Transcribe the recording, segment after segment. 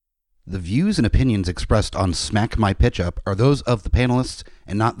The views and opinions expressed on Smack My Pitch Up are those of the panelists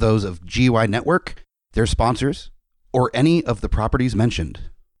and not those of GUI Network, their sponsors, or any of the properties mentioned.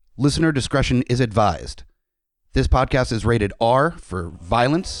 Listener discretion is advised. This podcast is rated R for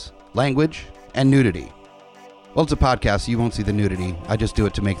violence, language, and nudity. Well, it's a podcast, so you won't see the nudity. I just do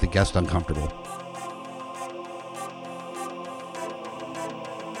it to make the guest uncomfortable.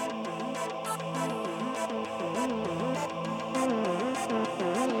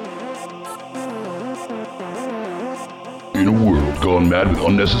 In a world gone mad with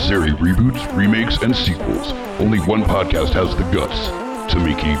unnecessary reboots, remakes, and sequels, only one podcast has the guts to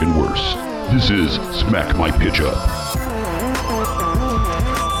make it even worse. This is Smack My Pitch Up.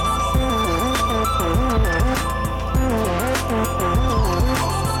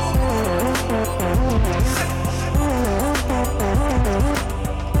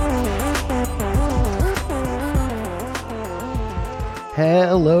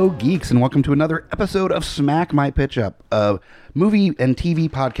 Hello, geeks, and welcome to another episode of Smack My Pitch Up, a movie and TV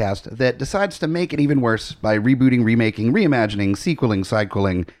podcast that decides to make it even worse by rebooting, remaking, reimagining, sequeling,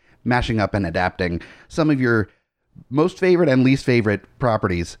 sidequeling, mashing up, and adapting some of your most favorite and least favorite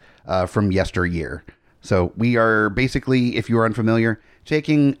properties from yesteryear. So we are basically, if you are unfamiliar,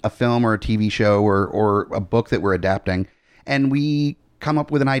 taking a film or a TV show or a book that we're adapting, and we come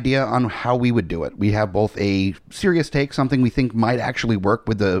up with an idea on how we would do it. We have both a serious take, something we think might actually work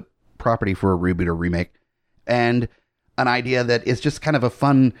with the property for a reboot or remake, and an idea that is just kind of a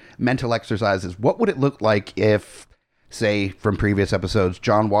fun mental exercise is what would it look like if, say, from previous episodes,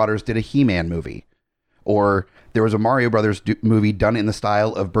 John Waters did a He-Man movie, or there was a Mario Brothers movie done in the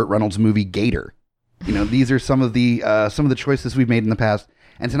style of Burt Reynolds' movie Gator. You know, these are some of the choices we've made in the past.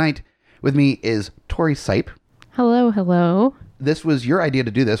 And tonight with me is Tori Sipe. Hello, hello. This was your idea to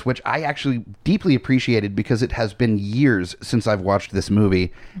do this, which I actually deeply appreciated because it has been years since I've watched this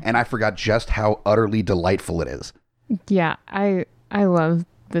movie, and I forgot just how utterly delightful it is. Yeah, I love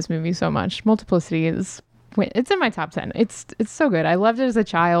this movie so much. Multiplicity it's in my top 10. It's so good. I loved it as a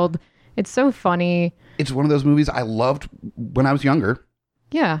child. It's so funny. It's one of those movies I loved when I was younger.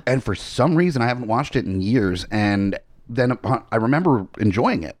 Yeah. And for some reason, I haven't watched it in years, and then I remember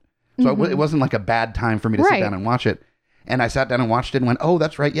enjoying it. So it wasn't like a bad time for me to sit down and watch it. And I sat down and watched it and went, oh,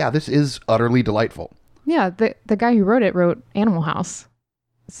 that's right. Yeah, this is utterly delightful. Yeah, the guy who wrote it wrote Animal House.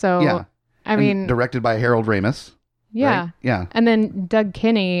 So, yeah. I mean... Directed by Harold Ramis. Yeah. Right? Yeah. And then Doug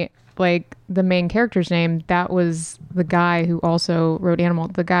Kinney, like the main character's name, that was the guy who also wrote Animal.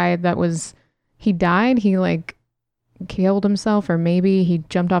 The guy that was... He died. He like killed himself, or maybe he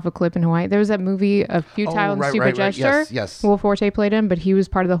jumped off a cliff in Hawaii. There was that movie, A Futile and Stupid Gesture. Yes. Will Forte played him, but he was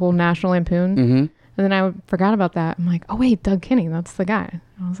part of the whole National Lampoon. Mm-hmm. And then I forgot about that. I'm like, oh, wait, Doug Kinney, that's the guy.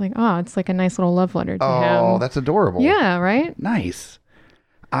 I was like, oh, it's like a nice little love letter to him. Oh, that's adorable. Yeah, right? Nice.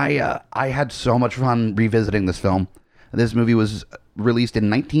 I had so much fun revisiting this film. This movie was released in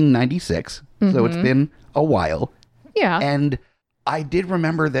 1996, so it's been a while. Yeah. And I did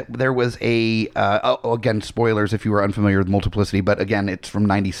remember that there was again, spoilers if you were unfamiliar with Multiplicity, but again, it's from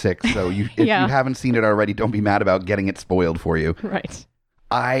 96, so if you haven't seen it already, don't be mad about getting it spoiled for you. Right.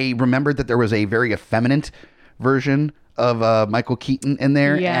 I remembered that there was a very effeminate version of Michael Keaton in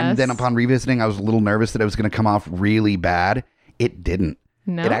there, and then upon revisiting, I was a little nervous that it was going to come off really bad. It didn't.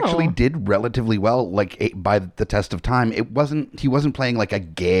 No. It actually did relatively well, like by the test of time. He wasn't playing like a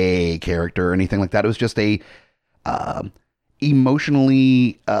gay character or anything like that. It was just a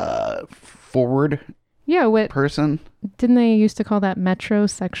emotionally forward person. Didn't they used to call that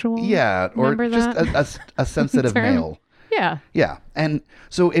metrosexual? Yeah, or Remember just a sensitive male. Yeah. Yeah. And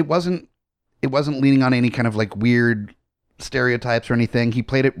so it wasn't leaning on any kind of like weird stereotypes or anything. He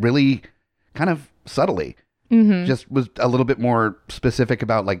played it really kind of subtly. Mm-hmm. Just was a little bit more specific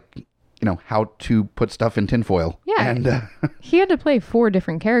about like, you know, how to put stuff in tinfoil. Yeah. And he had to play 4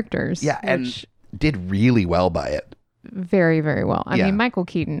 different characters. Yeah, and did really well by it. Very, very well. I mean, Michael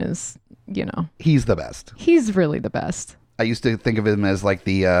Keaton is, you know. He's the best. He's really the best. I used to think of him as like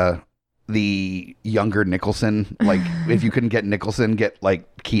the younger Nicholson. Like if you couldn't get Nicholson, get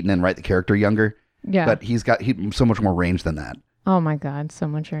like Keaton and write the character younger. Yeah. But he's so much more range than that. Oh my God, so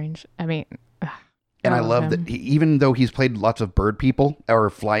much range. I mean, and I love that even though he's played lots of bird people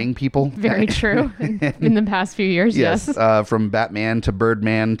or flying people. Very true. In the past few years, yes. From Batman to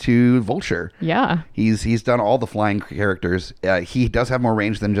Birdman to Vulture. Yeah. He's done all the flying characters. He does have more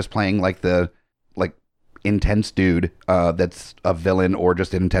range than just playing like the intense dude that's a villain or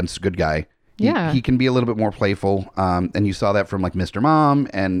just an intense good guy. He can be a little bit more playful. And you saw that from like Mr. Mom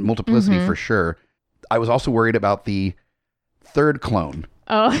and Multiplicity for sure. I was also worried about the third clone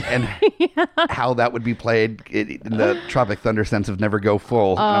Oh, and how that would be played in the Tropic Thunder sense of never go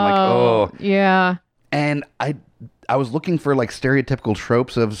full. And I'm like, oh. Yeah. And I was looking for like stereotypical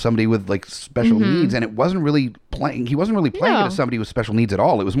tropes of somebody with like special needs, and it wasn't really playing. He wasn't really playing it as somebody with special needs at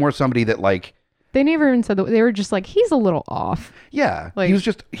all. It was more somebody that like. They never even said that. They were just like, he's a little off. Yeah. Like,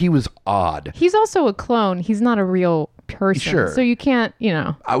 he was odd. He's also a clone. He's not a real person. Sure. So you can't,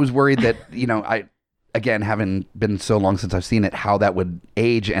 I was worried that, again, having been so long since I've seen it, how that would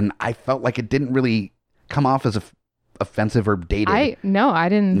age. And I felt like it didn't really come off as offensive or dated. I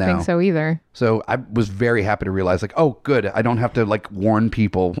didn't think so either. So I was very happy to realize like, oh, good. I don't have to like warn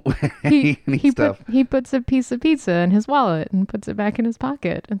people. He stuff. He puts a piece of pizza in his wallet and puts it back in his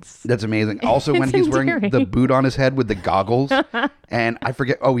pocket. That's amazing. Also, when he's wearing the boot on his head with the goggles, and I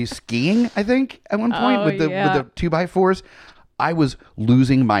forget. Oh, he's skiing. I think at one point with the 2x4s. I was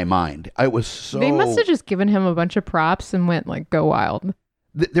losing my mind. I was so. They must have just given him a bunch of props and went like, go wild.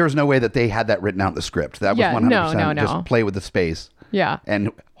 There was no way that they had that written out in the script. That was 100% no. just play with the space. Yeah. And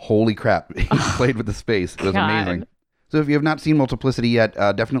holy crap, he played with the space. It was amazing. So if you have not seen Multiplicity yet,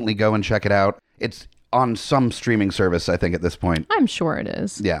 definitely go and check it out. It's on some streaming service, I think, at this point. I'm sure it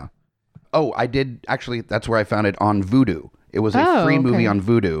is. Yeah. Oh, I did. Actually, that's where I found it, on Vudu. It was a free movie on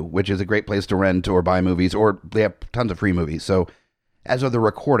Vudu, which is a great place to rent or buy movies, or they have tons of free movies. So as of the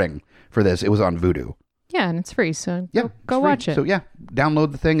recording for this, it was on Vudu. Yeah, and it's free, so go free. watch it. So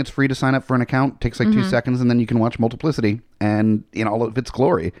download the thing. It's free to sign up for an account. It takes like 2 seconds, and then you can watch Multiplicity and in all of its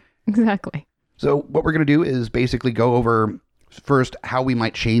glory. Exactly. So what we're going to do is basically go over first how we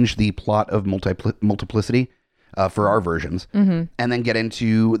might change the plot of Multiplicity for our versions, and then get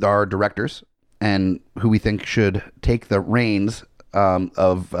into our directors and who we think should take the reins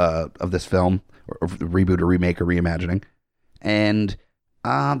of this film, or reboot or remake or reimagining, and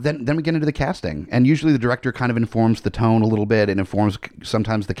then we get into the casting. And usually the director kind of informs the tone a little bit and informs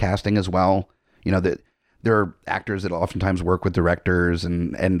sometimes the casting as well. There are actors that oftentimes work with directors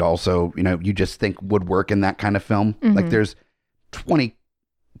and also, you just think would work in that kind of film. Like there's 20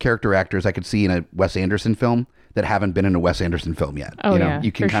 character actors I could see in a Wes Anderson film that haven't been in a Wes Anderson film yet. Oh, yeah,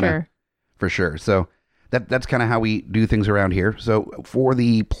 you can kind of, for sure. So that's kind of how we do things around here. So for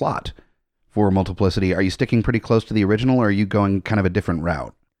the plot for Multiplicity, are you sticking pretty close to the original, or are you going kind of a different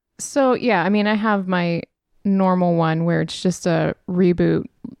route? So, yeah, I mean, I have my normal one where it's just a reboot,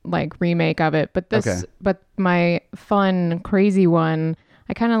 like remake of it. But but my fun, crazy one,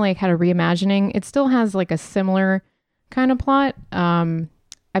 I kind of like had a reimagining. It still has like a similar kind of plot.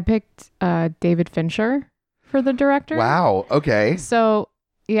 I picked David Fincher for the director. Wow. Okay. So,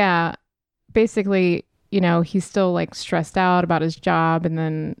 yeah, basically, he's still like stressed out about his job, and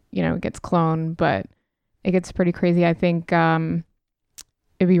then, it gets cloned, but it gets pretty crazy. I think it'd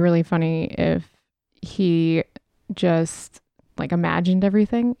be really funny if he just like imagined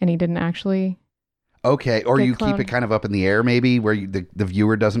everything and he didn't actually. Okay. Or you keep it kind of up in the air, maybe, where the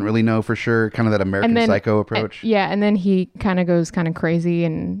viewer doesn't really know for sure, kind of that American Psycho approach. And then he kind of goes kind of crazy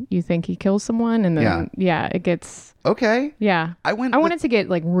and you think he kills someone, and then it gets. Okay. Yeah. I wanted to get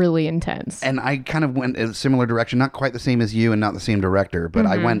like really intense. And I kind of went a similar direction, not quite the same as you and not the same director, but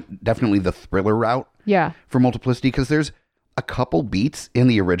I went definitely the thriller route. Yeah. For Multiplicity, because there's a couple beats in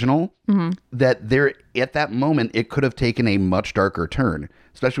the original that there at that moment it could have taken a much darker turn,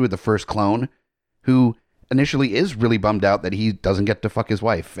 especially with the first clone, who initially is really bummed out that he doesn't get to fuck his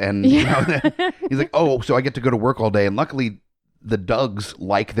wife. And he's like, oh, so I get to go to work all day. And luckily the Dougs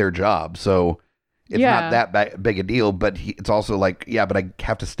like their job. So it's not that big a deal, but it's also like, but I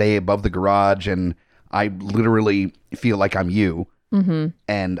have to stay above the garage, and I literally feel like I'm you.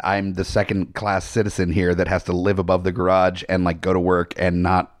 And I'm the second class citizen here that has to live above the garage and like go to work and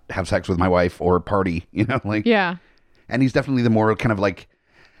not have sex with my wife or party, And he's definitely the more kind of like,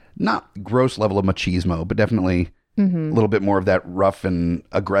 not gross level of machismo, but definitely a little bit more of that rough and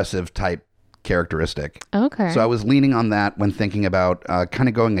aggressive type characteristic. Okay. So I was leaning on that when thinking about kind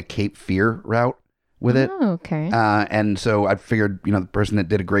of going a Cape Fear route with it. Oh, okay. And so I figured, the person that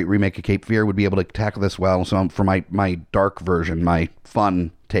did a great remake of Cape Fear would be able to tackle this well. So for my dark version, my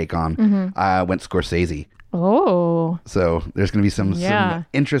fun take on, I went Scorsese. Oh. So there's going to be some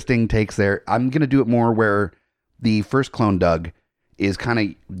interesting takes there. I'm going to do it more where the first clone Doug is kind of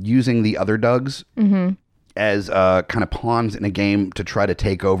using the other Dougs as kind of pawns in a game to try to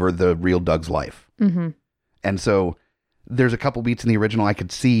take over the real Doug's life. And so there's a couple beats in the original I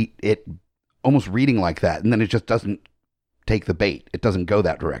could see it almost reading like that, and then it just doesn't take the bait. It doesn't go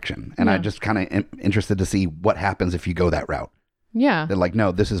that direction. And I just kind of am interested to see what happens if you go that route. Yeah. They're like,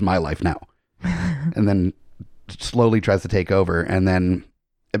 no, this is my life now. And then slowly tries to take over, and then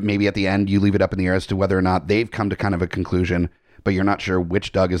maybe at the end you leave it up in the air as to whether or not they've come to kind of a conclusion. but you're not sure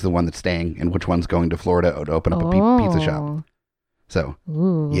which Doug is the one that's staying and which one's going to Florida to open up a pizza shop. So,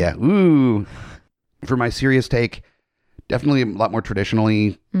 yeah. Ooh. For my serious take, definitely a lot more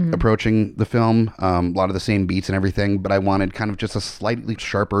traditionally approaching the film. A lot of the same beats and everything, but I wanted kind of just a slightly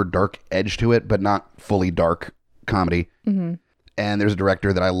sharper, dark edge to it, but not fully dark comedy. And there's a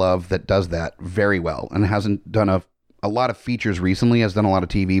director that I love that does that very well and hasn't done a lot of features recently, has done a lot of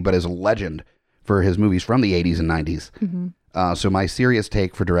TV, but is a legend for his movies from the 80s and 90s. So my serious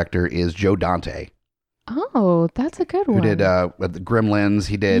take for director is Joe Dante. Oh, that's a good one. Who did the Gremlins.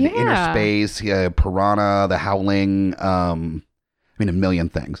 He did Inner Space, Piranha, The Howling, a million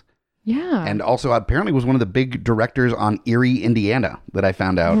things. Yeah. And also apparently was one of the big directors on Erie, Indiana that I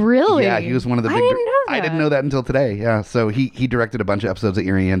found out. Really? Yeah, he was one of the big... I didn't know that until today. Yeah, so he directed a bunch of episodes of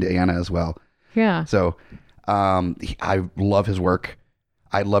Erie, Indiana as well. Yeah. So I love his work.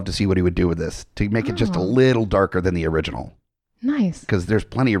 I'd love to see what he would do with this to make it just a little darker than the original. Nice. Because there's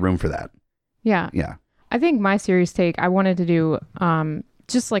plenty of room for that. Yeah. Yeah. I think my serious take, I wanted to do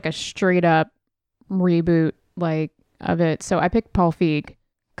just like a straight up reboot of it. So I picked Paul Feig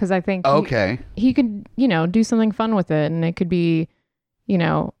because I think he could, do something fun with it, and it could be,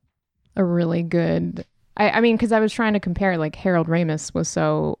 a really good. I mean, because I was trying to compare, like Harold Ramis was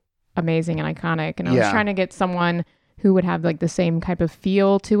so amazing and iconic, and I was trying to get someone who would have like the same type of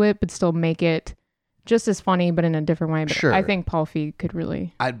feel to it, but still make it just as funny, but in a different way. But sure. I think Paul Feig could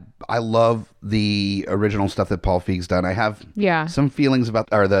really. I love the original stuff that Paul Feig's done. I have some feelings about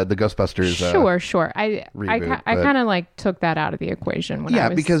the Ghostbusters. Sure. I kind of like took that out of the equation when I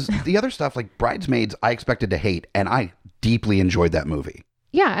was... because the other stuff like Bridesmaids, I expected to hate, and I deeply enjoyed that movie.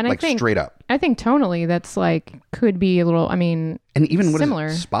 Yeah, and I think straight up. I think tonally that's like could be a little. I mean, and even similar.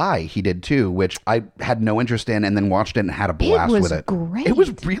 Spy he did too, which I had no interest in, and then watched it and had a blast with it. It was great. It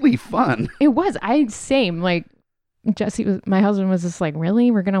was really fun. It was. Same. Like my husband was just like,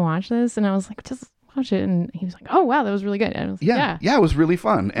 "Really, we're gonna watch this?" And I was like, "Just watch it." And he was like, "Oh wow, that was really good." And I was like, yeah, it was really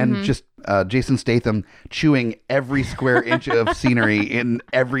fun, and just Jason Statham chewing every square inch of scenery in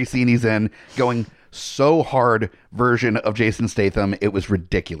every scene he's in, going so hard version of Jason Statham. It was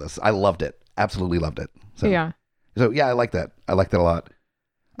ridiculous. I loved it. Absolutely loved it. So yeah, I like that. I like that a lot.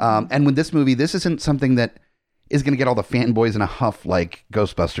 And with this movie, this isn't something that is going to get all the fanboys in a huff like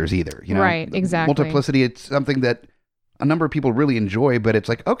Ghostbusters either. Right, exactly. Multiplicity, it's something that a number of people really enjoy, but it's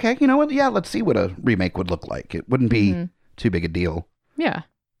like, okay, you know what? Yeah, let's see what a remake would look like. It wouldn't be too big a deal. Yeah.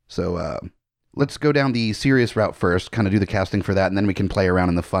 So let's go down the serious route first, kind of do the casting for that, and then we can play around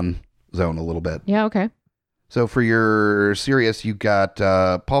in the fun zone a little bit. Yeah, okay. So for your serious, you got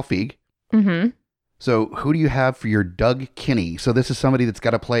Paul Feig. So who do you have for your Doug Kinney? So this is somebody that's got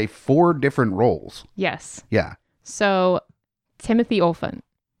to play 4 different roles. Yes. Yeah. So Timothy Olyphant.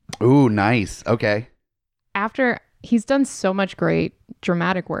 Ooh, nice. Okay. After he's done so much great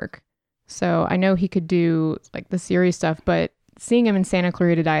dramatic work, so I know he could do like the serious stuff, but seeing him in Santa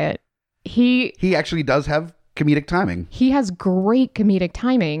Clarita Diet, he actually does have comedic timing. He has great comedic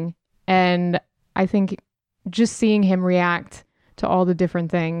timing. And I think just seeing him react to all the different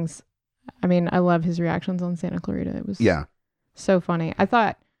things, I mean, I love his reactions on Santa Clarita. It was so funny. I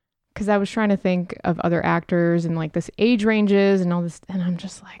thought, because I was trying to think of other actors and like this age ranges and all this, and I'm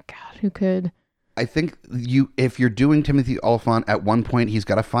just like, God, who could? I think if you're doing Timothy Olyphant, at one point he's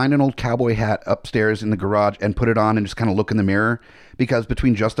got to find an old cowboy hat upstairs in the garage and put it on and just kind of look in the mirror, because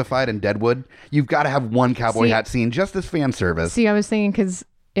between Justified and Deadwood, you've got to have one cowboy hat scene just as fan service. See, I was thinking because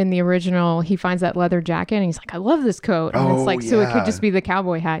in the original, he finds that leather jacket and he's like, I love this coat. And it's like, so it could just be the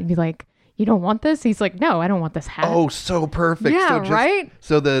cowboy hat and be like, you don't want this? He's like, no, I don't want this hat. Oh, so perfect. Yeah, right?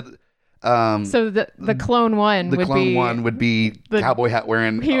 So the clone one would be the cowboy hat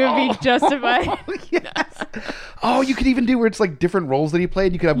wearing. He would be Justified. Yes. Oh, you could even do where it's like different roles that he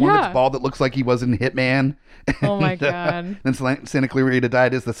played. You could have one that's bald that looks like he was in Hitman. Oh my God. Then Santa Clarita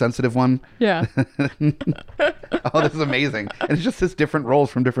Diet is the sensitive one. Yeah. Oh, this is amazing. And it's just his different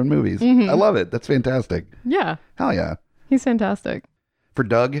roles from different movies. I love it. That's fantastic. Yeah. Hell yeah. He's fantastic. For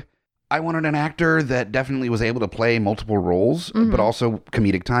Doug, I wanted an actor that definitely was able to play multiple roles, but also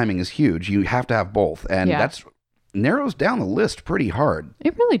comedic timing is huge. You have to have both. And that's narrows down the list pretty hard.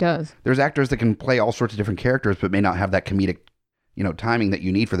 It really does. There's actors that can play all sorts of different characters, but may not have that comedic, timing that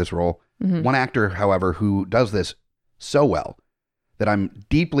you need for this role. One actor, however, who does this so well that I'm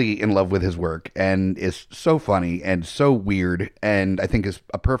deeply in love with his work and is so funny and so weird, and I think is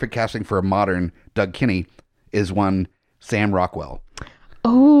a perfect casting for a modern Doug Kinney, is one Sam Rockwell.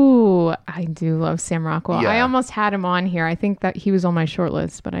 Oh, I do love Sam Rockwell. Yeah. I almost had him on here. I think that he was on my short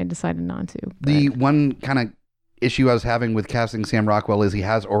list, but I decided not to. The one kind of issue I was having with casting Sam Rockwell is he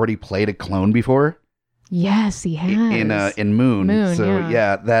has already played a clone before. Yes, he has. in Moon. Moon, So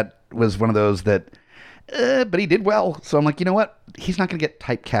yeah. that was one of those that, but he did well. So I'm like, you know what? He's not going to get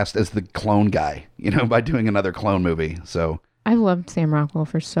typecast as the clone guy, by doing another clone movie. So I've loved Sam Rockwell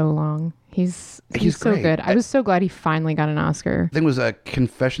for so long. He's so great. good. I was so glad he finally got an Oscar. I think it was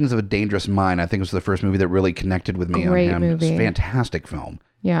Confessions of a Dangerous Mind. I think it was the first movie that really connected with me Great on him. movie. It's a fantastic film.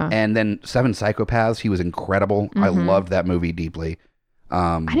 Yeah. And then Seven Psychopaths, he was incredible. I loved that movie deeply.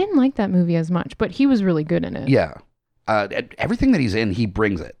 I didn't like that movie as much, but he was really good in it. Yeah. Everything that he's in, he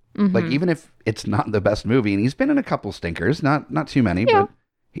brings it. Like, even if it's not the best movie, and he's been in a couple stinkers, not too many, Yeah.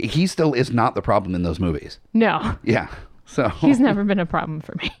 but he still is not the problem in those movies. No, Yeah. So he's never been a problem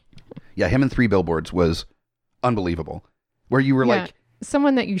for me. yeah, him in Three Billboards was unbelievable. Where you were like,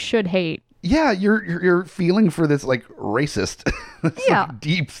 someone that you should hate. yeah, you're feeling for this like racist, this, Yeah. like,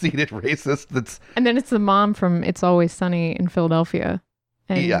 deep-seated racist that's And then it's the mom from It's Always Sunny in Philadelphia.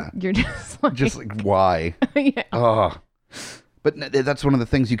 And Yeah. you're just like, just like, why? yeah. Oh. But that's one of the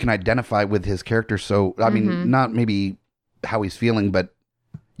things you can identify with his character. So, I mean, not maybe how he's feeling, but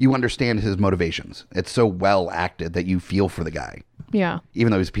you understand his motivations. It's so well acted that you feel for the guy, Yeah.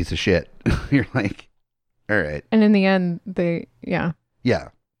 even though he's a piece of shit. You're like, all right. And in the end, Yeah.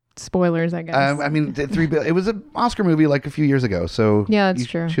 spoilers, I guess. I mean, it was an Oscar movie like a few years ago. So Yeah, that's you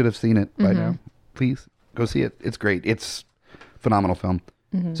true. should have seen it by now. Please go see it. It's great. It's a phenomenal film.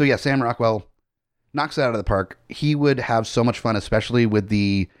 So yeah, Sam Rockwell knocks it out of the park. He would have so much fun, especially with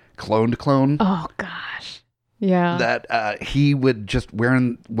the cloned clone. Oh, gosh. Yeah. That he would just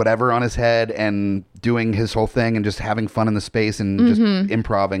wearing whatever on his head and doing his whole thing and just having fun in the space and just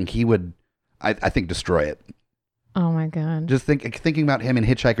improving. He would, I think, destroy it. Oh, my God. Just thinking about him in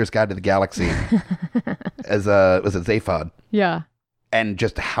Hitchhiker's Guide to the Galaxy as was it Zaphod, Yeah. and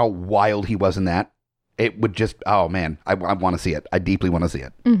just how wild he was in that. It would just, oh man, I want to see it. I deeply want to see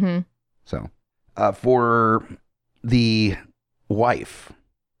it. So, for the wife,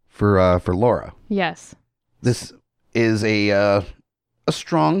 for Laura. Yes. This is a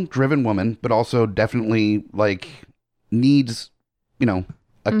strong, driven woman, but also definitely like needs, a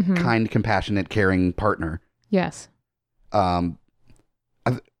kind, compassionate, caring partner. Yes. It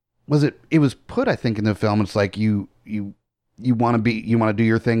was put, I think, in the film. It's like you want to do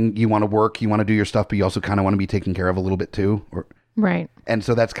your thing, you want to work, you want to do your stuff, but you also kind of want to be taken care of a little bit too. Right. And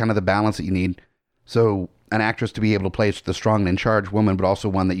so that's kind of the balance that you need. So an actress to be able to play the strong and in charge woman, but also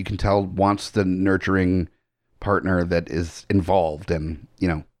one that you can tell wants the nurturing partner that is involved and,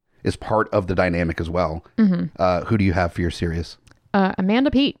 is part of the dynamic as well. Who do you have for your series?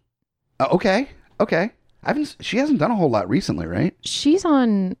 Amanda Peet. Okay. She hasn't done a whole lot recently, right? Is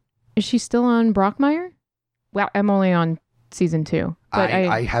she still on Brockmire? Well, I'm only on season 2. But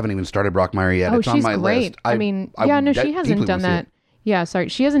I haven't even started Brockmire yet. Oh, it's on she's my great. list. She hasn't done that. Yeah, sorry.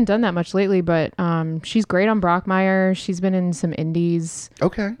 She hasn't done that much lately, but she's great on Brockmire. She's been in some indies.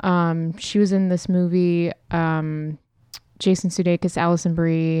 Okay. She was in this movie, Jason Sudeikis, Alison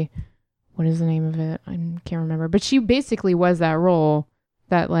Brie. What is the name of it? I can't remember. But she basically was that role,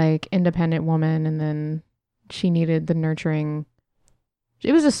 that like independent woman, and then she needed the nurturing.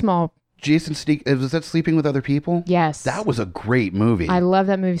 It was a small. Jason Sudeikis, was that Sleeping with Other People? Yes. That was a great movie. I love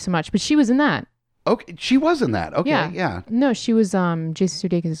that movie so much. But she was in that. Okay, she was in that. Okay, yeah. No, she was Jason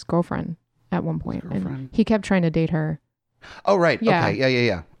Sudeikis' girlfriend at one point. And he kept trying to date her. Oh, right. Yeah. Okay,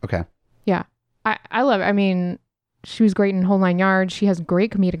 yeah. Okay. Yeah. I love it. I mean, she was great in Whole Nine Yards. She has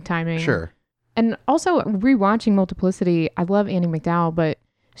great comedic timing. Sure. And also, rewatching Multiplicity, I love Andie MacDowell, but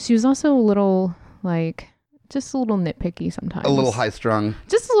she was also a little, just a little nitpicky sometimes. A little high-strung.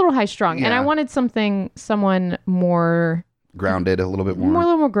 Just a little high-strung. Yeah. And I wanted someone more... Grounded, a little bit more. A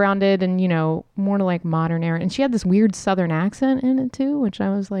little more grounded and, more like modern era. And she had this weird Southern accent in it, too, which I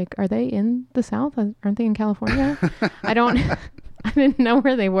was like, are they in the South? Aren't they in California? I didn't know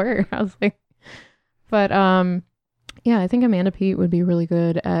where they were. I was like... But, yeah, I think Amanda Peet would be really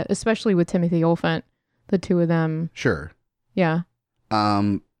good at, especially with Timothy Olyphant, the two of them. Sure. Yeah.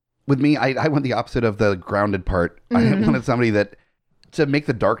 With me, I went the opposite of the grounded part. I wanted somebody to make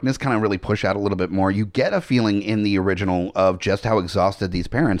the darkness kind of really push out a little bit more. You get a feeling in the original of just how exhausted these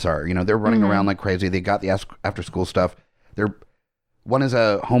parents are. They're running around like crazy. They got the after school stuff. One is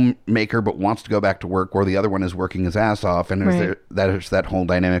a homemaker but wants to go back to work, or the other one is working his ass off. And there's that whole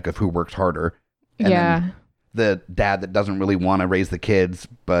dynamic of who works harder. And then the dad that doesn't really want to raise the kids,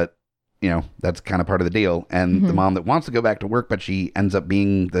 but that's kind of part of the deal. And the mom that wants to go back to work, but she ends up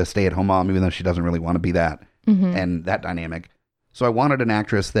being the stay-at-home mom, even though she doesn't really want to be that. And that dynamic. So I wanted an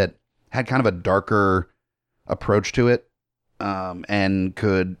actress that had kind of a darker approach to it, and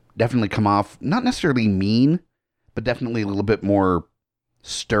could definitely come off not necessarily mean, but definitely a little bit more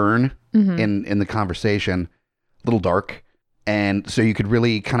stern in the conversation, a little dark. And so you could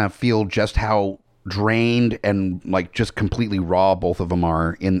really kind of feel just how drained and like just completely raw both of them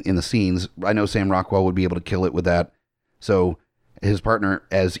are in the scenes. I know Sam Rockwell would be able to kill it with that. So his partner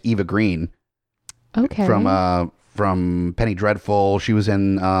as Eva Green, from Penny Dreadful. She was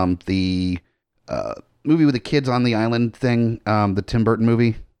in the movie with the kids on the island thing, the Tim Burton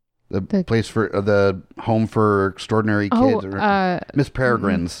movie, the place for the home for extraordinary kids, Miss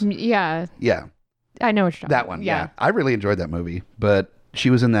Peregrine's. Yeah, I know what you're talking that one. Yeah, I really enjoyed that movie, but she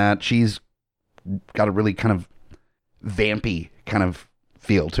was in that. She's got a really kind of vampy kind of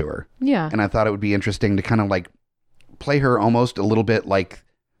feel to her. Yeah, and I thought it would be interesting to kind of like play her almost a little bit like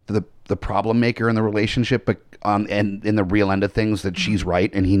the problem maker in the relationship, but and in the real end of things that she's right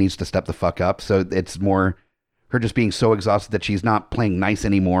and he needs to step the fuck up. So it's more her just being so exhausted that she's not playing nice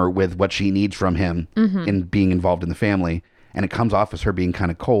anymore with what she needs from him in being involved in the family. And it comes off as her being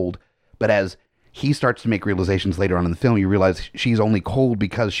kind of cold. But as he starts to make realizations later on in the film, you realize she's only cold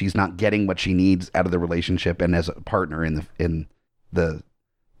because she's not getting what she needs out of the relationship and as a partner in the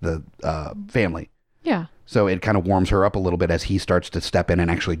family. Yeah. So it kind of warms her up a little bit as he starts to step in and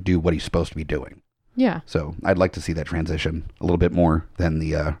actually do what he's supposed to be doing. Yeah. So I'd like to see that transition a little bit more than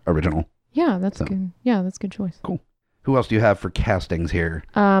the original. Yeah, that's good. Yeah, that's a good choice. Cool. Who else do you have for castings here?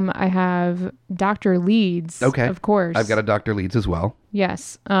 I have Dr. Leeds. Okay. Of course. I've got a Dr. Leeds as well.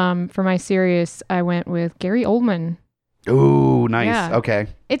 Yes. For my serious, I went with Gary Oldman. Ooh, nice. Yeah. Okay.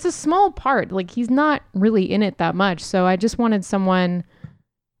 It's a small part. Like, he's not really in it that much. So I just wanted someone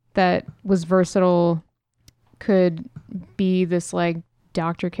that was versatile, could be this like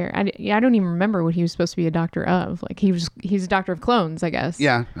doctor care. I don't even remember what he was supposed to be a doctor of. Like he's a doctor of clones, I guess.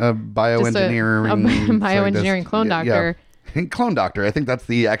 Yeah, bioengineering. A bioengineering clone doctor. Yeah. Clone doctor. I think that's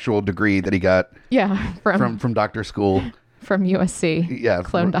the actual degree that he got. Yeah, from doctor school. From USC. Yeah,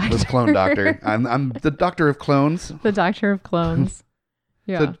 clone doctor. Was clone doctor. I'm the doctor of clones. The doctor of clones.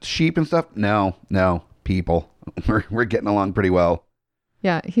 Yeah. The sheep and stuff. No, people. We're getting along pretty well.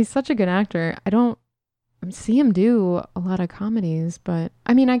 Yeah, he's such a good actor. I don't see him do a lot of comedies, but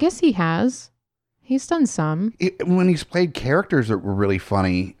I mean, I guess he has. He's done some. When he's played characters that were really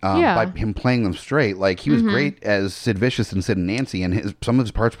funny, by him playing them straight, like he was great as Sid Vicious in Sid and Nancy, and some of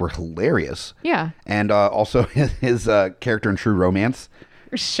his parts were hilarious. Yeah. And also his character in True Romance.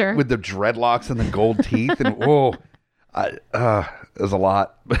 Sure. With the dreadlocks and the gold teeth, and it was a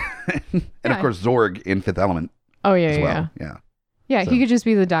lot. And of course Zorg in Fifth Element. Oh yeah, yeah. Yeah, so he could just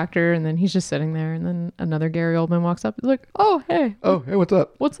be the doctor, and then he's just sitting there, and then another Gary Oldman walks up. He's like, "Oh, hey, what's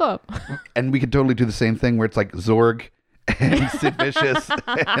up? What's up?" And we could totally do the same thing where it's like Zorg and Sid Vicious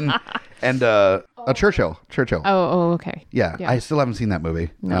and Churchill. Oh, okay. Yeah, I still haven't seen that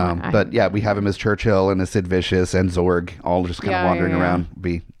movie. No, but yeah, we have him as Churchill and as Sid Vicious and Zorg, all just kind of wandering around.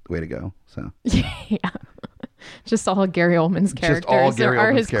 Be the way to go. So yeah. Just all Gary Oldman's characters. Just all Gary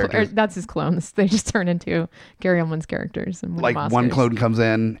Oldman's characters. That's his clones. They just turn into Gary Oldman's characters. And like one clone comes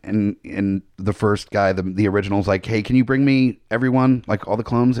in and the first guy, the original's like, "Hey, can you bring me everyone? Like all the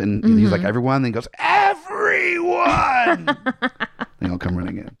clones?" And he's like, "Everyone?" And then he goes, "Everyone!" They all come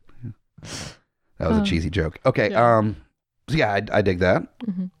running in. That was a cheesy joke. Okay. Yeah. So yeah, I dig that.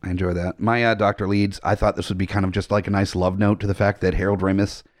 I enjoy that. My Dr. Leeds, I thought this would be kind of just like a nice love note to the fact that Harold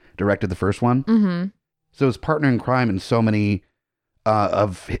Ramis directed the first one. So his partner in crime in so many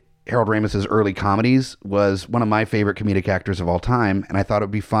of Harold Ramis's early comedies was one of my favorite comedic actors of all time, and I thought it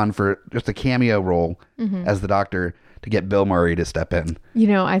would be fun for just a cameo role as the doctor to get Bill Murray to step in. You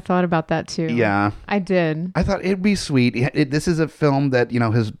know, I thought about that too. Yeah. I did. I thought it'd be sweet. This is a film that,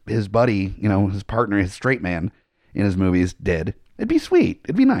 his buddy, his partner, his straight man in his movies did. It'd be sweet.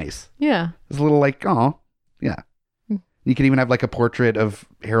 It'd be nice. Yeah. It's a little like, oh, yeah. You could even have like a portrait of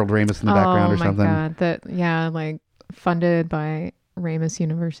Harold Ramis in the background or something. Oh my God. Like funded by Ramis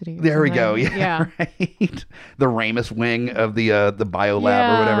University. There we go. Yeah. Right. The Ramis wing of the bio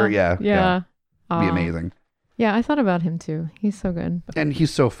lab or whatever. Yeah. It'd be amazing. Yeah, I thought about him too. He's so good. And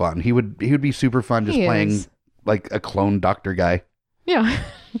he's so fun. He would be super fun just playing like a clone doctor guy. Yeah.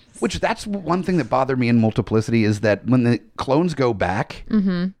 Which that's one thing that bothered me in Multiplicity is that when the clones go back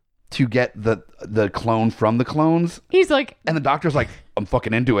to get the clone from the clones, he's like, and the doctor's like, "I'm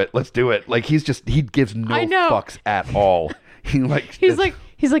fucking into it. Let's do it." Like he gives no fucks at all. He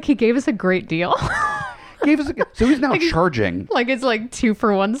gave us a great deal. So he's now charging. Like it's like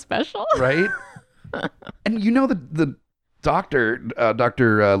 2-for-1 special. Right? And the doctor,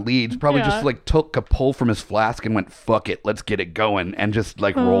 Dr. Leeds probably just like took a pull from his flask and went, "Fuck it, let's get it going," and just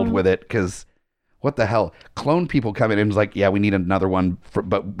like rolled with it because what the hell? Clone people come in and is like, yeah, we need another one,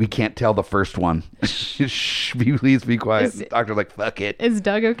 but we can't tell the first one. Shh, please be quiet. The doctor's like, fuck it. Is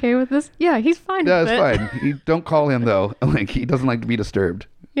Doug okay with this? Yeah, he's fine Yeah, with it's it. fine. Don't call him though. Like he doesn't like to be disturbed.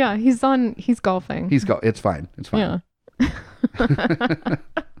 Yeah, he's golfing. It's fine. It's fine. Yeah.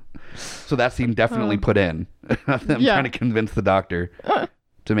 So that scene definitely put in of them Yeah. trying to convince the doctor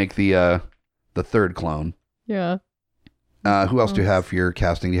to make the third clone. Yeah. Who else do you have for your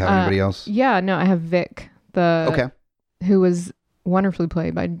casting? Do you have anybody else? Yeah, no, I have Vic, Okay. who was wonderfully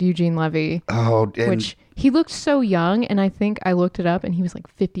played by Eugene Levy, Oh, and which he looked so young, and I think I looked it up, and he was like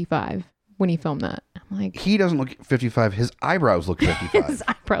 55 when he filmed that. I'm like, he doesn't look 55. His eyebrows look 55. his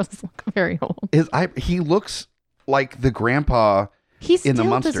eyebrows look very old. He looks like the grandpa. He In the still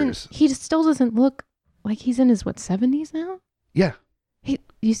Munsters. doesn't. He still doesn't look like he's in his 70s now. Yeah.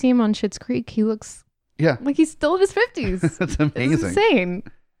 You see him on Schitt's Creek. He looks Yeah. like he's still in his 50s. That's It's amazing. insane.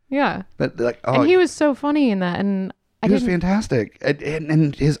 Yeah. Oh, And he was so funny in that. And he was fantastic.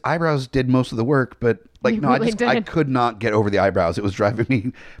 And his eyebrows did most of the work, but He really I did. could not get over the eyebrows. It was driving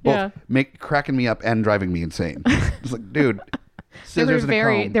me both Yeah. cracking me up and driving me insane. It's like, dude, they were scissors and a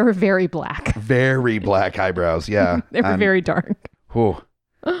comb. they were very black. Very black eyebrows. Yeah. They were very dark. Whew.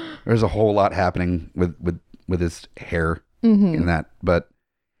 There's a whole lot happening with his hair Mm-hmm. in that, but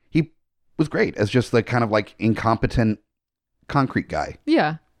he was great as just the kind of like incompetent concrete guy.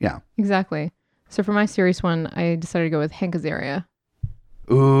 Yeah. Yeah. Exactly. So for my series one, I decided to go with Hank Azaria.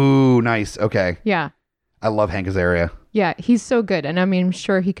 Ooh, nice. Okay. Yeah. I love Hank Azaria. Yeah, he's so good. And I mean, I'm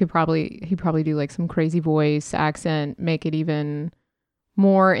sure he'd probably do like some crazy voice accent, make it even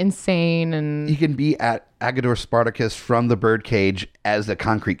more insane. He And can be at Agador Spartacus from the Birdcage as the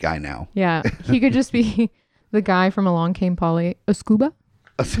concrete guy now. yeah, he could just be the guy from Along Came Polly. A scuba?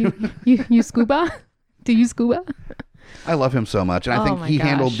 You scuba? Do you scuba? I love him so much. And I Oh think my he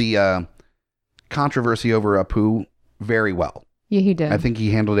handled gosh. the controversy over Apu very well. Yeah, he did. I think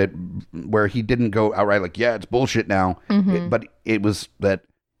he handled it where he didn't go outright like, yeah, it's bullshit now. Mhm. But it was that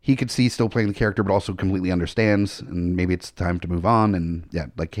he could see still playing the character, but also completely understands. And maybe it's time to move on. And yeah,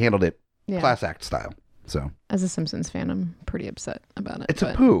 like handled it Yeah. class act style. So As a Simpsons fan, I'm pretty upset about it. it's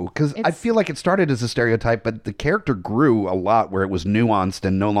but Apu because I it's- feel like it started as a stereotype, but the character grew a lot where it was nuanced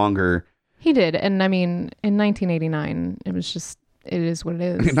and no longer. He did. And I mean, in 1989, it was just, it is what it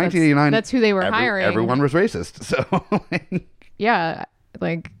is. In 1989, that's who they were hiring. Everyone was racist. So Yeah.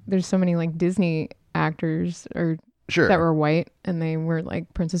 Like, there's so many like Disney actors or sure. that were white, and they were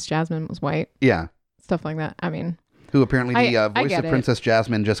like, Princess Jasmine was white, Yeah. stuff like that. I mean, Who apparently the I voice get of it. Princess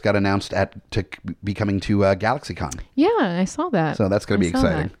Jasmine just got announced to be coming to GalaxyCon. yeah, I saw that. So that's going to be I saw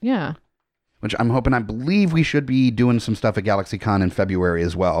exciting. that. Yeah. Which I'm hoping, I believe we should be doing some stuff at GalaxyCon in February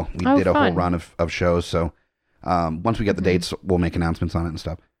as well. We Oh, did a whole fun. run of shows. So once we get the dates, we'll make announcements on it and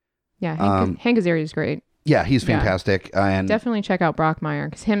stuff. Yeah. Hank Azaria is great. Yeah, he's Yeah. fantastic. And Definitely check out Brockmire,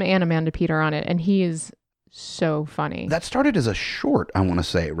 because him and Amanda Peet are on it, and he is so funny. that started as a short, I want to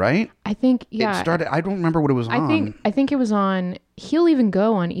say, right? I think, yeah. It started, I don't remember what it was on. I think it was on, he'll even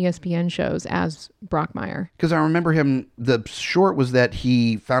go on ESPN shows as Brockmire. Because I remember him, the short was that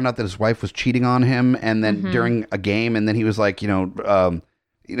he found out that his wife was cheating on him, and then during a game, and then he was like,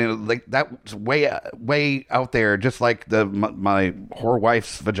 like that's way out there, just like my whore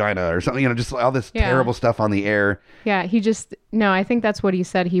wife's vagina or something, just all this Yeah. terrible stuff on the air. Yeah, I think that's what he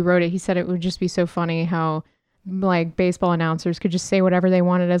said. He wrote it. He said it would just be so funny how like baseball announcers could just say whatever they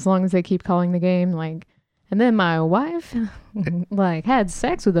wanted as long as they keep calling the game. Like, and then my wife like had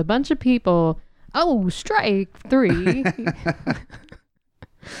sex with a bunch of people. Oh, strike 3.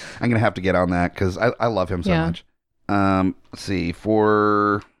 I'm gonna have to get on that because I love him so Yeah. much. Let's see,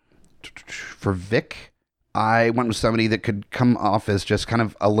 for Vic, I went with somebody that could come off as just kind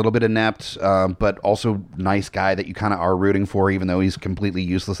of a little bit inept, but also nice guy that you kind of are rooting for, even though he's completely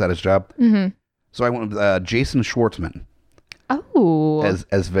useless at his job. Mm-hmm. So I went with Jason Schwartzman Oh,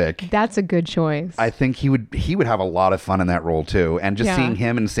 as Vic. that's a good choice. I think he would have a lot of fun in that role too, and just Yeah. seeing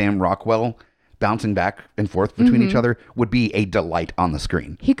him and Sam Rockwell bouncing back and forth between Mm-hmm. each other would be a delight on the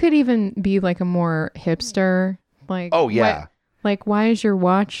screen. He could even be like a more hipster. Like, Oh yeah. why is your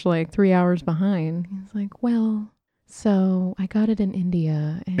watch like 3 hours behind? He's like, well, so I got it in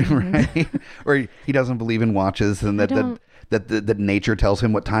India. And Right? Or he doesn't believe in watches, and that nature tells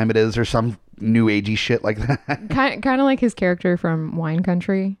him what time it is, or some new agey shit like that. kind of like his character from Wine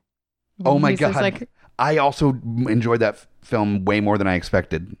Country. Oh my He's just god! like, I also enjoyed that film way more than I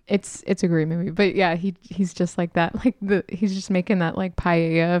expected. it's a great movie, but yeah, he's just like that. Like he's just making that like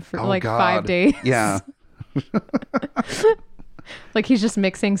paella for Oh, like God. 5 days. Yeah, Like he's just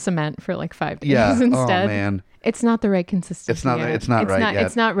mixing cement for like 5 days yeah. instead. Oh man, It's not the right consistency. It's not yet. right yet.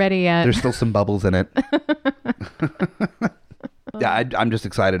 It's not ready yet. There's still some bubbles in it. Yeah, I'm just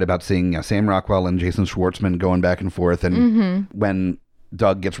excited about seeing Sam Rockwell and Jason Schwartzman going back and forth. And when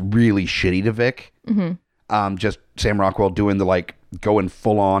Doug gets really shitty to Vic, just Sam Rockwell doing the like going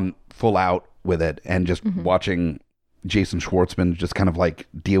full out with it, and just watching Jason Schwartzman just kind of like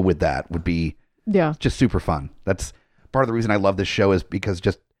deal with that would be just super fun. That's part of the reason I love this show, is because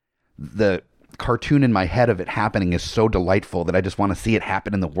just the cartoon in my head of it happening is so delightful that I just want to see it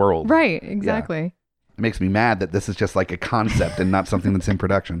happen in the world. Right, exactly. Yeah. It makes me mad that this is just like a concept and not something that's in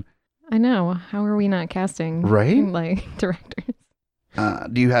production. I know. How are we not casting like directors?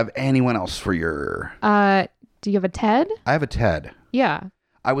 Do you have anyone else for your... Do you have a Ted? I have a Ted. Yeah.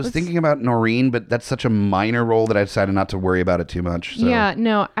 I was thinking about Noreen, but that's such a minor role that I decided not to worry about it too much. So. Yeah,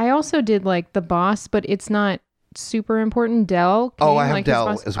 no. I also did like the boss, but it's not super important. Del. I have Del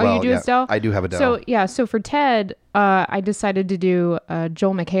as well. Oh, you do as Del? I do have a Del. So for Ted, I decided to do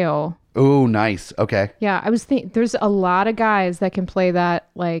Joel McHale. Oh, nice. Okay. Yeah, I was thinking there's a lot of guys that can play that,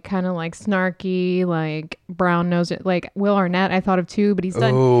 like kind of like snarky, like brown nose, like Will Arnett. I thought of too, but he's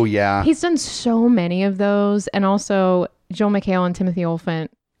done. Oh yeah. He's done so many of those, and also Joel McHale and Timothy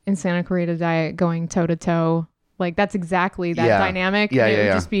Olyphant in Santa Clarita Diet going toe to toe. Like that's exactly that dynamic. Yeah, it would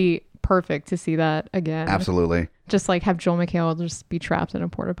yeah. just be perfect to see that again. Absolutely. Just like have Joel McHale just be trapped in a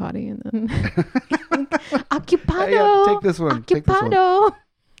porta potty and then Occupado. Yeah, take this one. Occupado.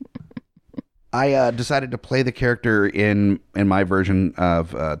 I decided to play the character in my version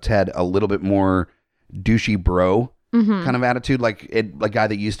of Ted a little bit more douchey bro kind of attitude, like a guy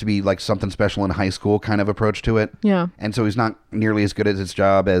that used to be like something special in high school kind of approach to it. Yeah. And so he's not nearly as good at his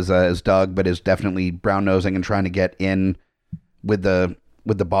job as Doug, but is definitely brown nosing and trying to get in with the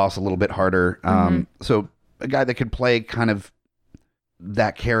boss a little bit harder. So a guy that could play kind of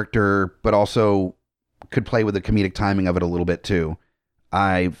that character, but also could play with the comedic timing of it a little bit too.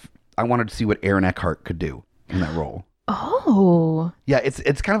 I wanted to see what Aaron Eckhart could do in that role. Oh. Yeah,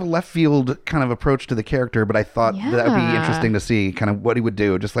 it's kind of a left field kind of approach to the character, but I thought that would be interesting to see kind of what he would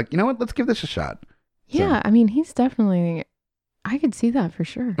do. Just like, you know what, let's give this a shot. Yeah, So. I mean, he's definitely, I could see that for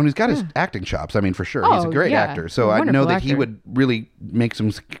sure. And he's got his acting chops, I mean, for sure. He's a Oh, great yeah. actor. So I know that he actor. would really make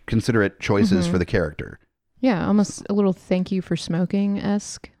some considerate choices for the character. Yeah, almost a little thank you for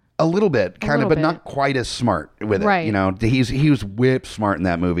smoking-esque. A little bit, kind of, but bit. not quite as smart with it. Right. You know, he was whip smart in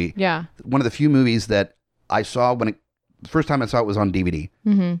that movie. Yeah. One of the few movies that I saw the first time I saw it was on DVD.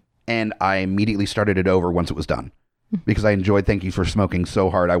 And I immediately started it over once it was done. Because I enjoyed Thank You for Smoking so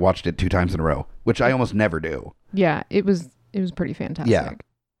hard. I watched it 2 times in a row, which I almost never do. Yeah, it was pretty fantastic. Yeah.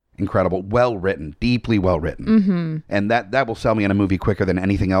 Incredible. Well written. Deeply well written. And that will sell me on a movie quicker than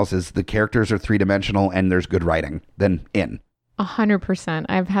anything else, is the characters are 3-dimensional and there's good writing. Then in. 100%.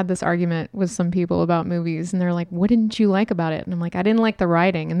 I've had this argument with some people about movies and they're like, what didn't you like about it? And I'm like, I didn't like the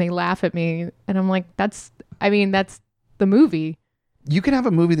writing. And they laugh at me. And I'm like, that's the movie. You can have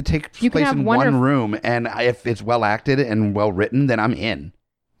a movie that takes place in one room, and if it's well acted and well written, then I'm in.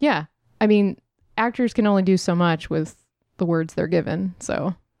 Yeah. I mean, actors can only do so much with the words they're given.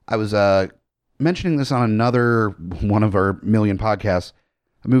 So I was mentioning this on another one of our million podcasts,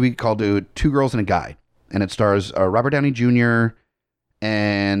 a movie called Two Girls and a Guy. And it stars Robert Downey Jr.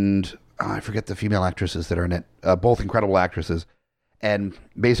 and I forget the female actresses that are in it. Both incredible actresses. And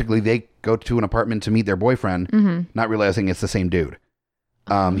basically they go to an apartment to meet their boyfriend, not realizing it's the same dude.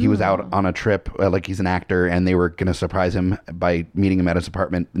 He was out on a trip, like he's an actor, and they were going to surprise him by meeting him at his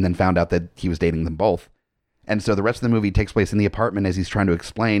apartment, and then found out that he was dating them both. And so the rest of the movie takes place in the apartment as he's trying to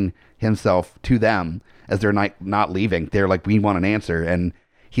explain himself to them as they're not leaving. They're like, we want an answer. And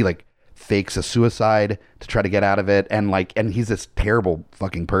he like fakes a suicide to try to get out of it, and he's this terrible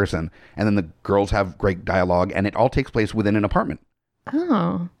fucking person. And then the girls have great dialogue, and it all takes place within an apartment.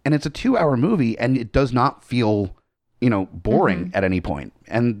 Oh. And it's a 2-hour movie, and it does not feel, boring at any point.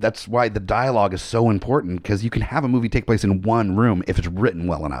 And that's why the dialogue is so important, because you can have a movie take place in one room if it's written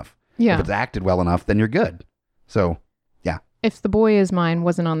well enough. Yeah. If it's acted well enough, then you're good. So, yeah. If The Boy Is Mine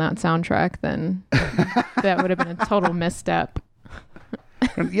wasn't on that soundtrack, then that would have been a total misstep.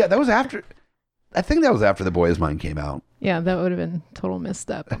 Yeah, that was after. I think that was after The Boy Is Mine came out. Yeah, that would have been a total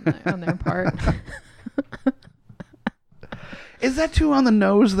misstep on their part. Is that too on the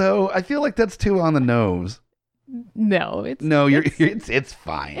nose, though? I feel like that's too on the nose. No, it's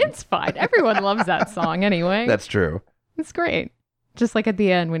fine. It's fine. Everyone loves that song anyway. That's true. It's great. Just like at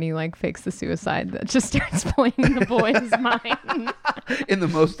the end when he like fakes the suicide, that just starts playing The Boy Is Mine. In the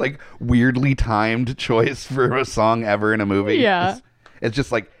most like weirdly timed choice for a song ever in a movie. Yeah. It's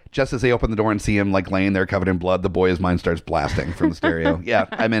just like, just as they open the door and see him like laying there covered in blood, The Boy Is Mine starts blasting from the stereo. Yeah,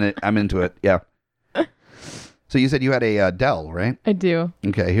 I'm in it. I'm into it. Yeah. So you said you had a Dell, right? I do.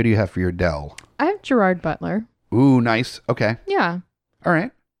 Okay, who do you have for your Dell? I have Gerard Butler. Ooh, nice. Okay. Yeah. All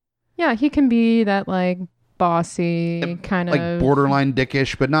right. Yeah, he can be that like bossy kind Like of borderline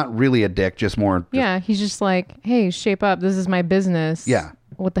dickish, but not really a dick, just more. Yeah, he's just like, hey, shape up. This is my business. Yeah.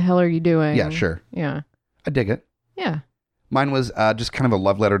 What the hell are you doing? Yeah, sure. Yeah. I dig it. Yeah. Mine was just kind of a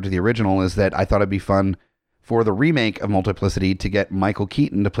love letter to the original, is that I thought it'd be fun for the remake of Multiplicity to get Michael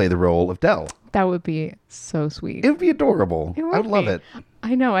Keaton to play the role of Dell. That would be so sweet. It would be adorable. It would I would love be. it.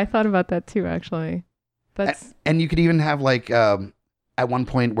 I know. I thought about that too, actually. That's And you could even have like at one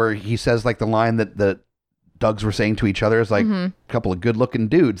point where he says like the line that the Dougs were saying to each other is like a couple of good looking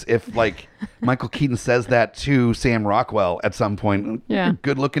dudes. If like Michael Keaton says that to Sam Rockwell at some point, Yeah.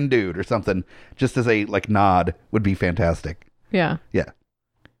 good looking dude or something, just as a like nod, would be fantastic. yeah. Yeah.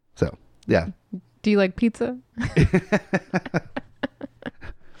 So yeah. Do you like pizza?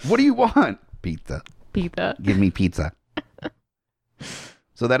 What do you want? Pizza. Pizza. Give me pizza.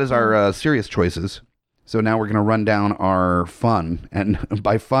 So that is our serious choices. So now we're going to run down our fun. And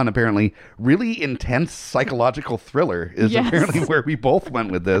by fun, apparently, really intense psychological thriller is Yes. apparently where we both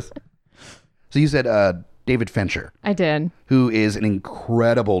went with this. So you said David Fincher, I did. who is an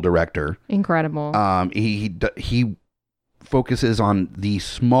incredible director. Incredible. He focuses on the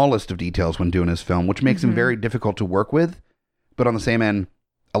smallest of details when doing his film, which makes him very difficult to work with. But on the same end,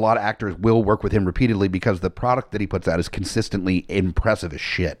 a lot of actors will work with him repeatedly because the product that he puts out is consistently impressive as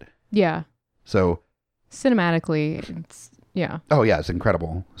shit. yeah. So, Cinematically, it's yeah. oh yeah, it's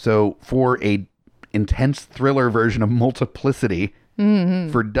incredible. So for a intense thriller version of Multiplicity,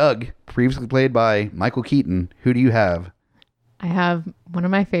 for Doug, previously played by Michael Keaton, who do you have? I have one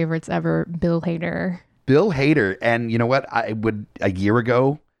of my favorites ever, Bill Hader. Bill Hader. And you know what? I would, a year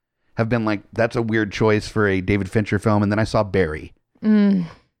ago, have been like, that's a weird choice for a David Fincher film. And then I saw Barry.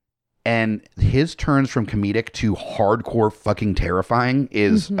 And his turns from comedic to hardcore fucking terrifying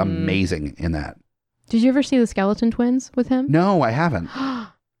is amazing in that. Did you ever see The Skeleton Twins with him? No, I haven't.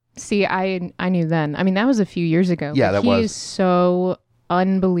 See, I knew then. I mean, that was a few years ago. Yeah, but that he was. is so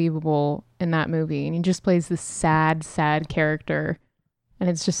unbelievable in that movie. And he just plays this sad, sad character. And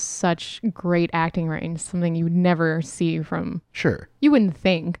it's just such great acting range. Something you would never see from... Sure. You wouldn't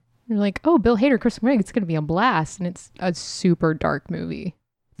think. You're like, oh, Bill Hader, Kristen Wiig, it's going to be a blast. And it's a super dark movie.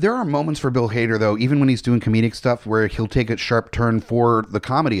 There are moments for Bill Hader, though, even when he's doing comedic stuff, where he'll take a sharp turn for the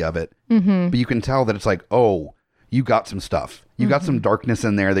comedy of it. But you can tell that it's like, oh, you got some stuff. You got some darkness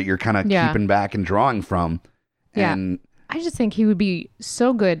in there that you're kind of keeping back and drawing from. And I just think he would be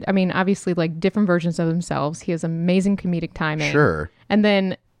so good. I mean, obviously, like different versions of themselves. He has amazing comedic timing. Sure. And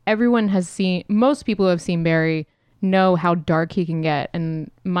then everyone has seen, most people who have seen Barry know how dark he can get.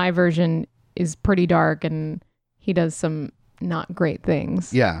 And my version is pretty dark and he does some not great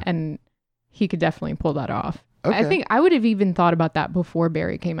things. Yeah. And he could definitely pull that off. Okay. I think I would have even thought about that before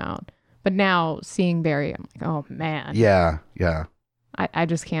Barry came out. But now seeing Barry, I'm like, oh man. Yeah, yeah. I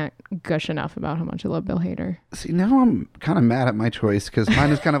just can't gush enough about how much I love Bill Hader. See, now I'm kind of mad at my choice because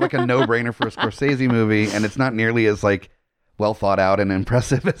mine is kind of like a no-brainer for a Scorsese movie, and it's not nearly as like well thought out and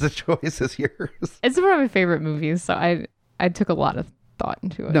impressive as a choice as yours. It's one of my favorite movies, so I took a lot of thought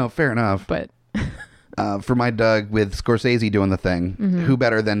into it. No, fair enough. But for my Doug, with Scorsese doing the thing, who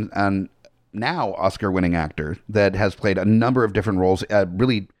better than now Oscar-winning actor that has played a number of different roles,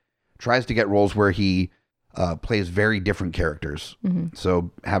 really tries to get roles where he plays very different characters.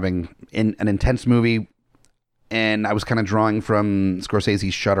 So having in an intense movie, and I was kind of drawing from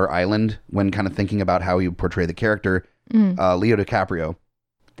Scorsese's Shutter Island when kind of thinking about how he would portray the character, Leo DiCaprio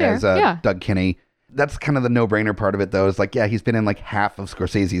as Doug Kinney. That's kind of the no-brainer part of it, though. Is like, yeah, he's been in like half of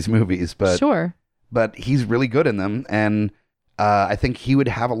Scorsese's movies, but sure. But he's really good in them, and I think he would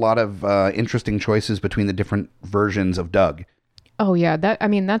have a lot of interesting choices between the different versions of Doug. Oh yeah,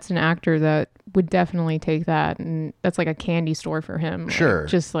 that's an actor that would definitely take that, and that's like a candy store for him. Sure. Like,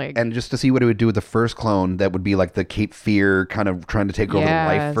 just like, and just to see what it would do with the first clone, that would be like the Cape Fear kind of trying to take over the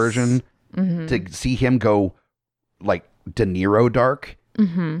life version. To see him go like De Niro dark.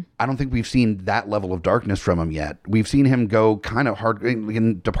 I don't think we've seen that level of darkness from him yet. We've seen him go kind of hard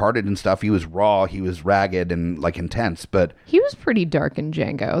in Departed and stuff. He was raw, he was ragged and like intense, but he was pretty dark in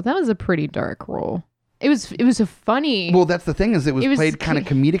Django. That was a pretty dark role. It was a funny. Well, that's the thing, is it was played kind of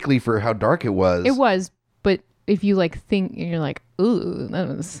comedically for how dark it was. It was, but if you like think, you're like, ooh, that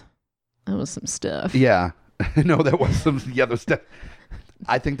was some stuff. Yeah. No, that was some other stuff.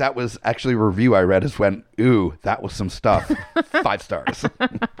 I think that was actually a review I read, is when, ooh, that was some stuff. 5 stars.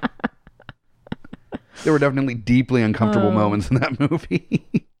 There were definitely deeply uncomfortable moments in that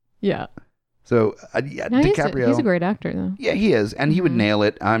movie. Yeah. So yeah, No, DiCaprio. he's a great actor, though. Yeah, he is, and he would nail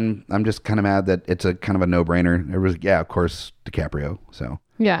it. I'm just kind of mad that it's a kind of a no-brainer. It was, yeah, of course, DiCaprio. So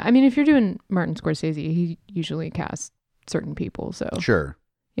Yeah, I mean, if you're doing Martin Scorsese, he usually casts certain people. So sure,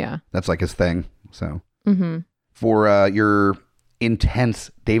 yeah. that's like his thing. So Mm-hmm. for your intense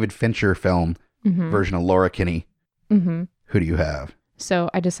David Fincher film version of Laura Kinney, Mm-hmm. who do you have? So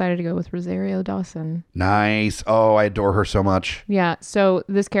I decided to go with Rosario Dawson. Nice. Oh, I adore her so much. Yeah. So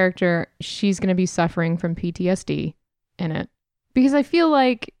this character, she's going to be suffering from PTSD in it. Because I feel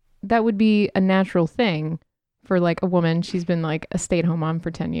like that would be a natural thing for like a woman. She's been like a stay-at-home mom for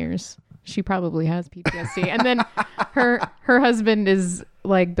 10 years. She probably has PTSD. And then her husband is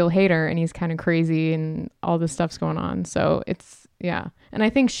like Bill Hader, and he's kind of crazy and all this stuff's going on. So it's, yeah. And I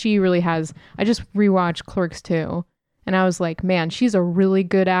think she really has, I just rewatched Clerks 2. And I was like, man, she's a really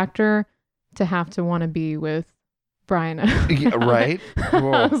good actor to have to want to be with Brian. Yeah, right?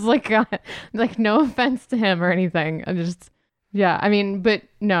 I was like, God, like no offense to him or anything. I just, yeah, I mean, but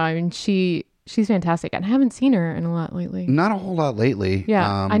no, I mean, she's fantastic. And I haven't seen her in a lot lately. Not a whole lot lately.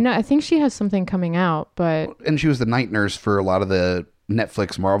 Yeah, I know. I think she has something coming out, but And she was the night nurse for a lot of the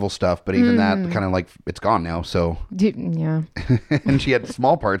Netflix Marvel stuff, but even that kind of like, it's gone now. So, yeah, and she had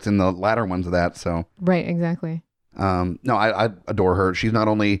small parts in the latter ones of that. So, right, exactly. no, I adore her. She's not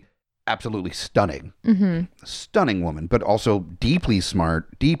only absolutely stunning, stunning woman, but also deeply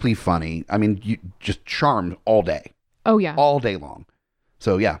smart, deeply funny. I mean, you just charmed all day, Oh yeah. all day long.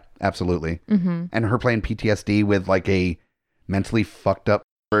 So yeah, absolutely. And her playing PTSD with like a mentally fucked up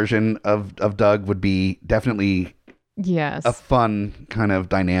version of Doug would be definitely Yes. a fun kind of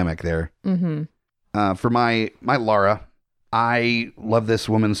dynamic there. For my Laura, I love this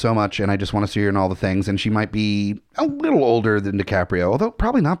woman so much, and I just want to see her in all the things. And she might be a little older than DiCaprio, although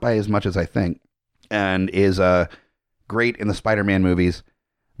probably not by as much as I think, and is great in the Spider-Man movies.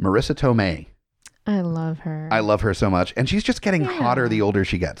 Marissa Tomei. I love her. I love her so much, and she's just getting hotter the older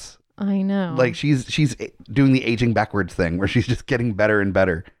she gets. I know. Like she's doing the aging backwards thing, where she's just getting better and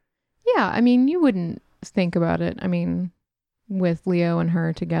better. Yeah, I mean, you wouldn't think about it. I mean, with Leo and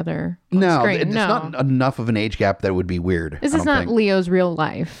her together. On No, screen. it's not enough of an age gap that would be weird. This I is don't not think. Leo's real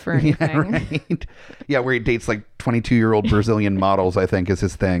life or anything. Yeah, right. Yeah, where he dates like 22-year-old Brazilian models, I think is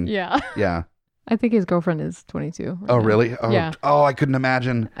his thing. Yeah. Yeah. I think his girlfriend is 22. right Oh, now. really? Oh, Yeah. Oh, I couldn't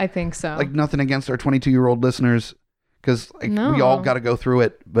imagine. I think so. Like nothing against our 22-year-old listeners, because like No. we all got to go through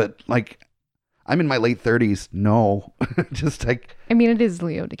it. But like, I'm in my late 30s. No, just like I mean, it is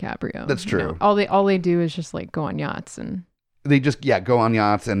Leo DiCaprio. That's you know. true. All they do is just like go on yachts, and they just go on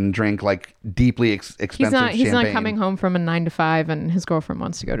yachts and drink like deeply expensive he's not champagne. coming home from a 9 to 5 and his girlfriend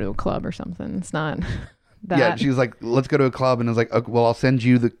wants to go to a club or something. It's not that. Yeah, she was like, let's go to a club. And I was like, okay, well, I'll send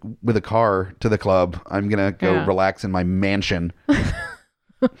you with a car to the club. I'm going to go relax in my mansion.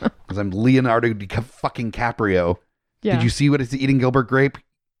 Because I'm Leonardo fucking DiCaprio. Yeah. Did you see what is eating Gilbert Grape?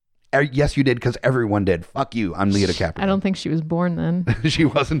 Yes, you did, because everyone did. Fuck you. I'm Leo DiCaprio. I don't think she was born then. She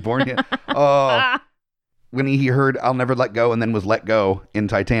wasn't born yet. Oh. When he heard I'll Never Let Go and then was let go in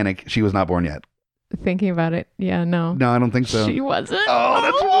Titanic, she was not born yet. Thinking about it, yeah, no. No, I don't think so. She wasn't.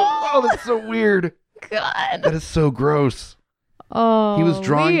 That's so weird. God. That is so gross. Oh, He was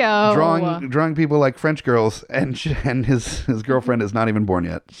Leo. drawing people like French girls, and his girlfriend is not even born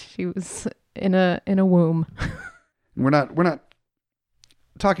yet. She was in a womb. We're not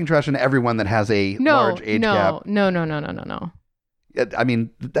talking trash on everyone that has a large age gap. No. I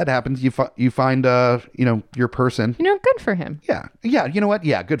mean, that happens. You find your person. You know, good for him. Yeah. You know what?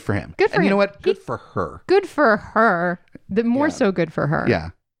 Yeah, good for him. Good for and him. You know what? Good for her. Good for her. More so good for her. Yeah.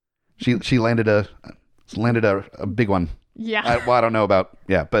 She landed a big one. Yeah. I don't know about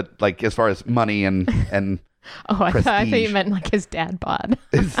but like as far as money and Oh, I thought prestige. you meant like his dad bod.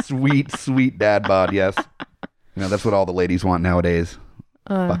 his sweet dad bod. Yes. That's what all the ladies want nowadays.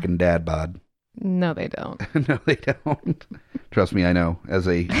 Fucking dad bod. No, they don't. No, they don't. Trust me, I know, as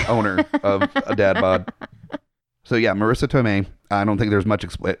a owner of a dad bod. So yeah, Marissa Tomei. I don't think there's much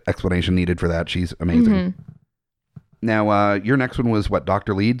explanation needed for that. She's amazing. Now, your next one was what?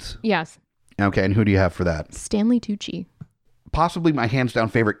 Dr. Leeds? Yes. Okay, and who do you have for that? Stanley Tucci. Possibly my hands down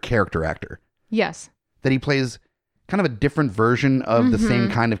favorite character actor. Yes. That he plays kind of a different version of the same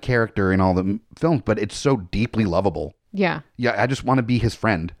kind of character in all the films, but it's so deeply lovable. Yeah. Yeah, I just want to be his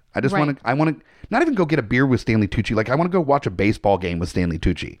friend. I just Right. want to not even go get a beer with Stanley Tucci. Like I want to go watch a baseball game with Stanley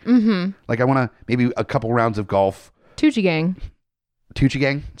Tucci. Like I want to maybe a couple rounds of golf. Tucci Gang. Tucci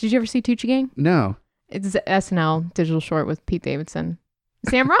Gang? Did you ever see Tucci Gang? No. It's an SNL digital short with Pete Davidson.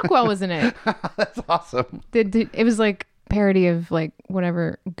 Sam Rockwell was in it. That's awesome. It was like parody of like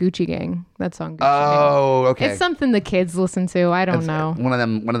whatever Gucci Gang. That song. Gucci Gang. Oh, okay. It's something the kids listen to. I don't know. One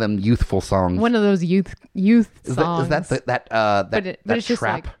of them youthful songs. One of those youth songs. Is that but it's just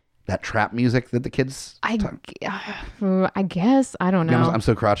trap? like, that trap music that the kids I guess. I don't know. I'm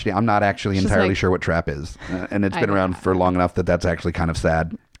so crotchety. I'm not actually It's just entirely like- sure what trap is. And it's been around for long enough that that's actually kind of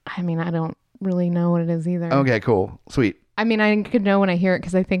sad. I mean, I don't really know what it is either. Okay, cool. Sweet. I mean, I could know when I hear it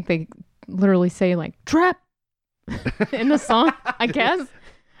because I think they literally say like trap in the song. I guess.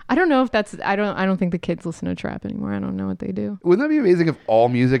 I don't know if that's. I don't think the kids listen to trap anymore. I don't know what they do. Wouldn't that be amazing if all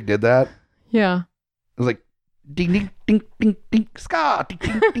music did that? Yeah. It was like ding ding ding ding ding ska ding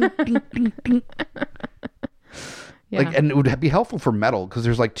ding ding ding ding. Yeah. Like, and it would be helpful for metal because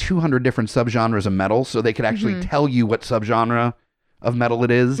there's like 200 different subgenres of metal, so they could actually tell you what subgenre of metal it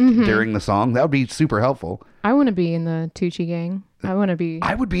is during the song. That would be super helpful. I want to be in the Tucci Gang. I want to be.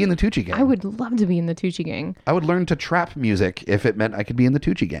 I would be in the Tucci Gang. I would love to be in the Tucci Gang. I would learn to trap music if it meant I could be in the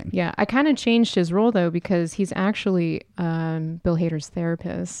Tucci Gang. Yeah, I kind of changed his role though because he's actually Bill Hader's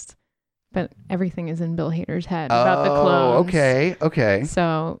therapist, but everything is in Bill Hader's head about the clones. Okay.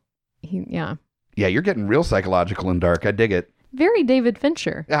 So Yeah, you're getting real psychological and dark. I dig it. very David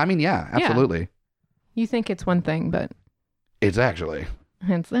Fincher. Yeah, I mean, yeah, absolutely. You think it's one thing, but It's actually.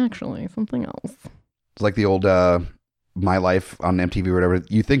 it's actually something else. It's like the old My Life on MTV or whatever.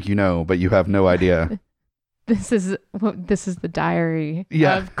 You think you know, but you have no idea. This is the diary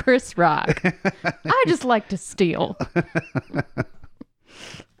Yeah. of Chris Rock. I just like to steal.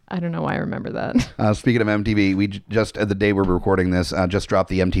 I don't know why I remember that. Speaking of MTV, we just, the day we're recording this, just dropped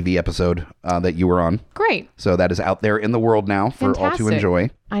the MTV episode that you were on. Great. So that is out there in the world now for all to Fantastic. enjoy.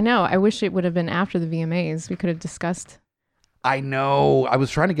 I know. I wish it would have been after the VMAs. We could have discussed. I know. I was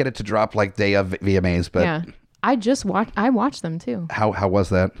trying to get it to drop like day of VMAs, but Yeah. I watched them too. how was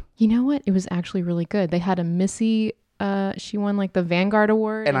that? You know what? It was actually really good. They had a Missy, she won like the Vanguard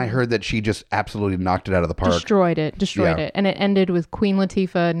Award. And I heard that she just absolutely knocked it out of the park. Destroyed it. Yeah. And it ended with Queen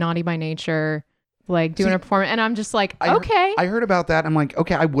Latifah, Naughty by Nature, like doing a performance. And I'm just like, okay. I heard about that. I'm like,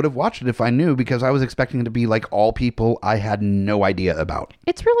 okay, I would have watched it if I knew because I was expecting it to be like all people I had no idea about.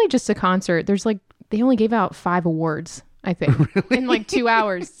 It's really just a concert. There's like, they only gave out 5 awards, I think, in like 2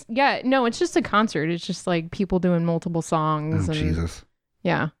 hours. Yeah, no, it's just a concert. It's just like people doing multiple songs. Oh, and Jesus.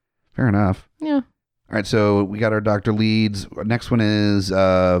 Yeah. Fair enough. Yeah. All right, so we got our Dr. Leeds. Next one is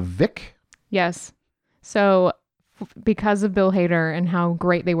Vic. Yes. So because of Bill Hader and how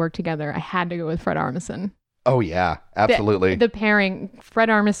great they work together, I had to go with Fred Armisen. Oh, yeah, absolutely. The pairing, Fred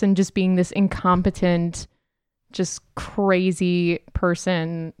Armisen just being this incompetent, just crazy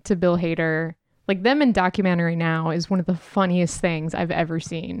person to Bill Hader. Like them in Documentary Now is one of the funniest things I've ever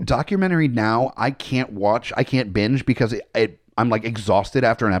seen. Documentary Now, I can't binge because I'm like exhausted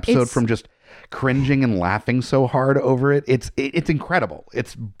after an episode from just cringing and laughing so hard over it. It's incredible.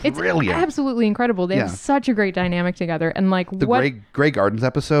 It's brilliant. It's absolutely incredible. They have such a great dynamic together. And like the Grey Gardens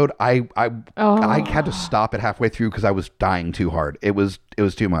episode, I had to stop it halfway through because I was dying too hard. It was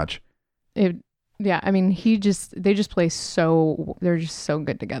too much. Yeah, I mean, they just play they're just so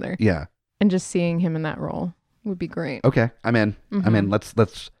good together. Yeah. And just seeing him in that role would be great. Okay, I'm in. Mm-hmm. I'm in.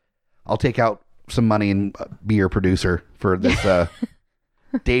 Let's. I'll take out some money and be your producer for this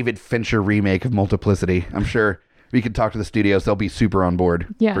David Fincher remake of Multiplicity. I'm sure we can talk to the studios. They'll be super on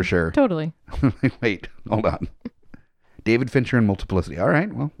board. Yeah, for sure. Totally. Wait, hold on. David Fincher and Multiplicity. All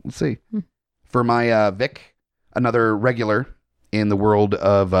right. Well, let's see. For my Vic, another regular in the world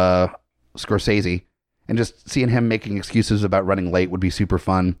of Scorsese, and just seeing him making excuses about running late would be super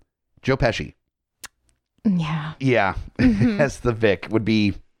fun. Joe Pesci. Yeah. Yeah. As the Vic would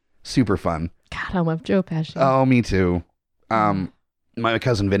be super fun. God, I love Joe Pesci. Oh, me too. My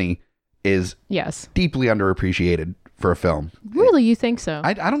cousin Vinny is deeply underappreciated for a film. Really? You think so?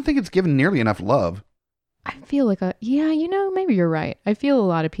 I don't think it's given nearly enough love. I feel like maybe you're right. I feel a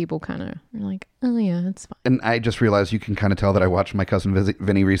lot of people kind of are like, oh yeah, it's fine. And I just realized you can kind of tell that I watched My Cousin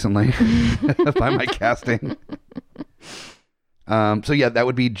Vinny recently by my casting. So yeah, that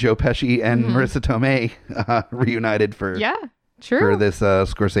would be Joe Pesci and Marissa Tomei reunited for for this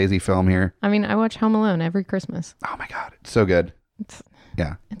Scorsese film here. I mean, I watch Home Alone every Christmas. Oh my God, it's so good. It's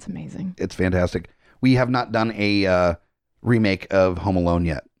amazing. It's fantastic. We have not done a remake of Home Alone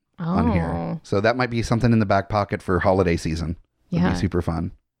yet on here, so that might be something in the back pocket for holiday season. It'd be super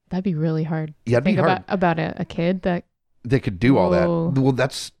fun. That'd be really hard. Yeah, it'd be hard about a kid that they could do all that. Well,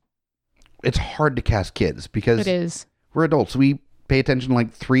 it's hard to cast kids because it is. We're adults. We pay attention to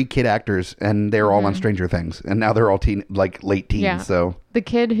like 3 kid actors, and they're all on Stranger Things, and now they're all late teens. Yeah. So the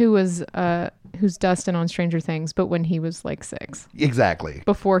kid who who's Dustin on Stranger Things, but when he was like 6. Exactly.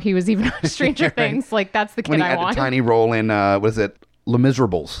 Before he was even on Stranger Right. Things. Like, that's the kid When he I had want. a tiny role in, what is it? Les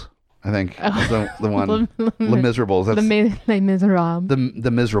Miserables, I think. Was the one. Les Miserables. That's Les Miserables.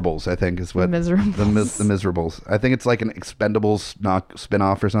 the Miserables, I think, is what. Miserables. The Miserables. I think it's like an Expendables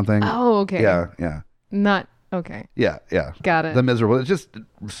spin-off or something. Oh, okay. Yeah. Not, okay. Yeah. Got it. The Miserable. It's just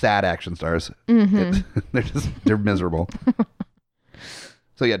sad action stars. They're miserable.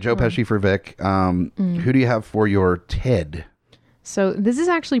 So yeah, Joe Pesci for Vic. Who do you have for your Ted? So this is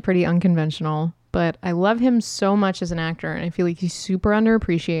actually pretty unconventional, but I love him so much as an actor, and I feel like he's super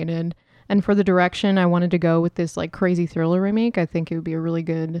underappreciated. And for the direction, I wanted to go with this like crazy thriller remake. I think it would be a really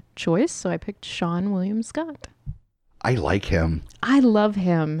good choice. So I picked Sean William Scott. I like him. I love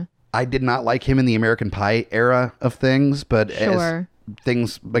him. I did not like him in the American Pie era of things, but Sure. as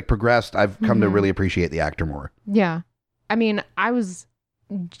things like progressed, I've come to really appreciate the actor more. Yeah. I mean, I was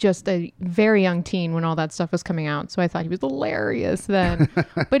just a very young teen when all that stuff was coming out, so I thought he was hilarious then.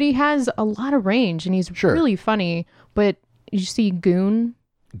 But he has a lot of range, and he's Sure. really funny. But you see Goon?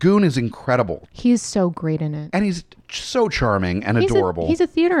 Goon is incredible, He's so great in it. and he's so charming and adorable. He's a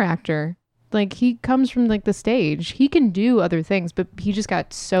theater actor. Like, he comes from like the stage. He can do other things, but he just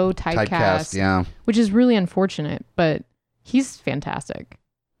got so typecast, yeah. which is really unfortunate. But he's fantastic.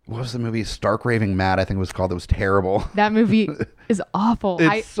 What was the movie? Stark Raving Mad, I think it was called. It was terrible. That movie is awful.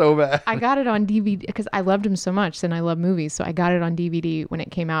 It's so bad. I got it on DVD because I loved him so much, and I love movies, so I got it on DVD when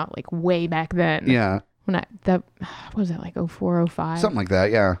it came out, like way back then. Yeah. When what was that, like 04, 05? Something like that,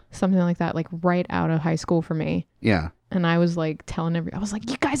 yeah. Something like that, like right out of high school for me. Yeah. And I was like I was like,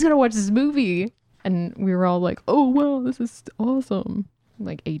 you guys gotta watch this movie. And we were all like, oh, wow, this is awesome.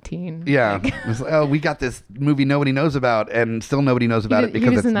 Like 18. Yeah. Like, It was like, oh, we got this movie nobody knows about, and still nobody knows about it because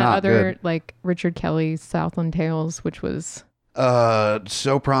he was it's in that not other, good. like, Richard Kelly, Southland Tales, which was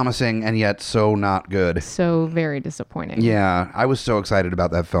So promising and yet so not good. so very disappointing. Yeah, I was so excited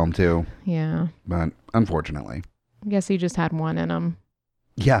about that film too, Yeah. but unfortunately. I guess he just had one in him.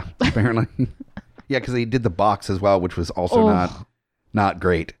 Yeah, apparently. Yeah, because he did The Box as well, which was also not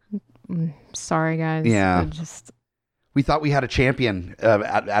great. Sorry, guys. Yeah. We thought we had a champion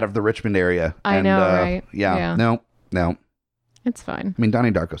out of the Richmond area. I know, right? Yeah. Yeah. No. It's fine. I mean,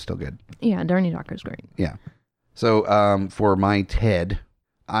 Donnie Darko's still good. Yeah, Darnie Darko's great. Yeah. So for my Ted,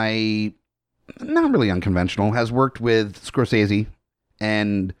 I, not really unconventional, has worked with Scorsese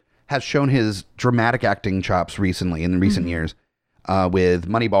and has shown his dramatic acting chops recently in recent years with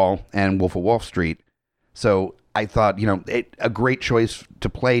Moneyball and Wolf of Wall Street. So I thought, a great choice to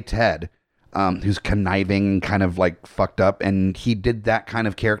play Ted, who's conniving, kind of like fucked up. And he did that kind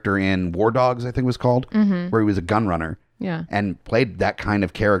of character in War Dogs, I think it was called, where he was a gun runner. Yeah. And played that kind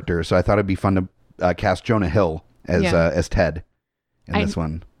of character. So I thought it'd be fun to cast Jonah Hill as Ted in this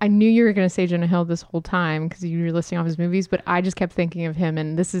one. I knew you were going to say Jonah Hill this whole time because you were listing off his movies, but I just kept thinking of him,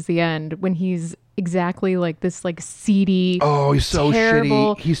 and This Is the End, when he's exactly like this, like seedy. Oh, he's so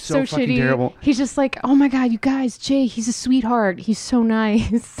terrible, shitty. He's so fucking shitty. terrible. He's just like, oh my God, you guys, Jay, he's a sweetheart. He's so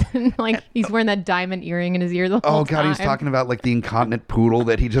nice. And like, he's wearing that diamond earring in his ear the whole Oh God, time. he's talking about like the incontinent poodle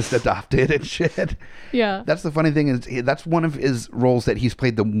that he just adopted and shit. Yeah. That's the funny thing is that's one of his roles that he's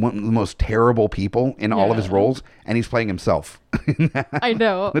played the most terrible people in all of his roles, and he's playing himself. I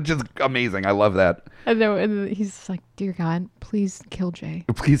know. Which is amazing. I love that. I know. And he's just like, dear God, please kill Jay.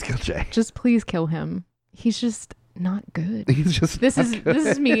 Please kill Jay. Just please kill him. He's just not good. He's just This not is good. this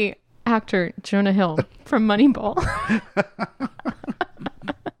is me, actor Jonah Hill from Moneyball.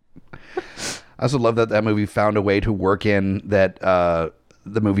 I also love that movie found a way to work in that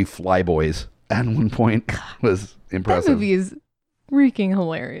the movie Flyboys at one point was impressive. That movie is freaking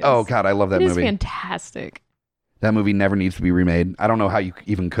hilarious. Oh God, I love that It movie. is fantastic. That movie never needs to be remade. I don't know how you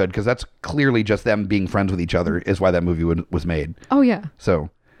even could, because that's clearly just them being friends with each other is why that movie was made. Oh yeah,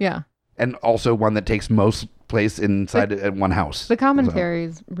 So, yeah. and also one that takes most place inside at one house. The commentary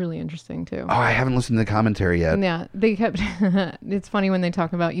is really interesting too. Oh, I haven't listened to the commentary yet. Yeah, they kept. It's funny when they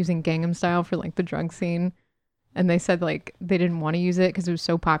talk about using Gangnam Style for like the drug scene, and they said like they didn't want to use it because it was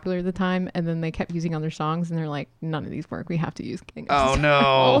so popular at the time, and then they kept using other songs, and they're like, none of these work. We have to use Gangnam Oh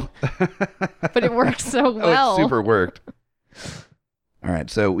Style. no! But it worked so well. Oh, it super worked. All right,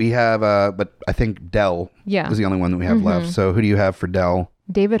 so we have, but I think Dell Yeah. is the only one that we have left. So who do you have for Dell?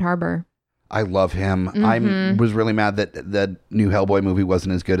 David Harbour. I love him. I was really mad that the new Hellboy movie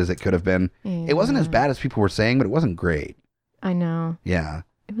wasn't as good as it could have been. It wasn't as bad as people were saying, but it wasn't great. I know. Yeah.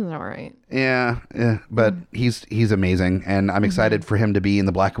 It was all right. Yeah, but he's amazing, and I'm excited for him to be in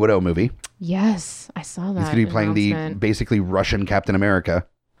the Black Widow movie. Yes, I saw that. He's going to be playing the announcement. basically Russian Captain America.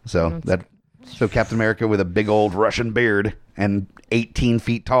 So So Captain America with a big old Russian beard and 18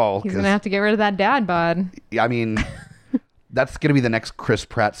 feet tall. He's going to have to get rid of that dad bod. I mean, that's going to be the next Chris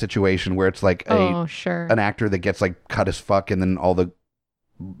Pratt situation where it's like an actor that gets like cut as fuck, and then all the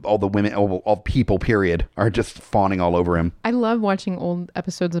women, all people, period, are just fawning all over him. I love watching old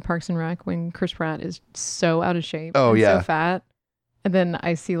episodes of Parks and Rec when Chris Pratt is so out of shape. Oh, and yeah. so fat. And then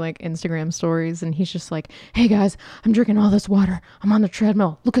I see like Instagram stories and he's just like, hey guys, I'm drinking all this water. I'm on the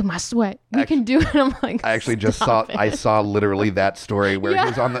treadmill. Look at my sweat. You can do it. I'm like, I actually just saw literally that story where he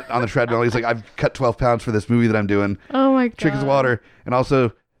was on the treadmill. He's like, I've cut 12 pounds for this movie that I'm doing. Oh my God. Drink his water. And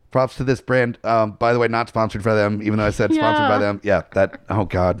also props to this brand. By the way, not sponsored by them, even though I said sponsored by them. Yeah, oh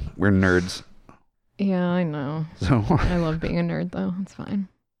God, we're nerds. Yeah, I know. So I love being a nerd though. It's fine.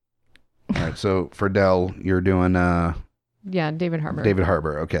 All right. So for Dell, you're doing, yeah, David Harbour. David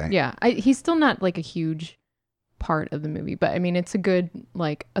Harbour, okay. Yeah, he's still not like a huge part of the movie, but I mean, it's a good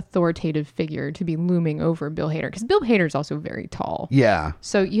like authoritative figure to be looming over Bill Hader, because Bill Hader is also very tall. Yeah.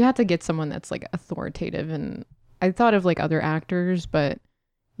 So you have to get someone that's like authoritative, and I thought of like other actors, but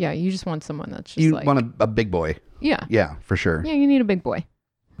yeah, you just want someone that's just like... You want a big boy. Yeah. Yeah, for sure. Yeah, you need a big boy.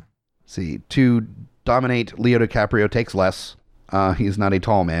 See, to dominate, Leo DiCaprio takes less. He's not a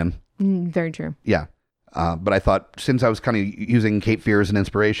tall man. Very true. Yeah. But I thought, since I was kind of using Cape Fear as an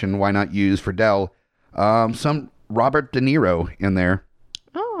inspiration, why not use for Dell some Robert De Niro in there?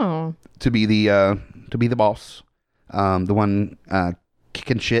 Oh. To be the boss, the one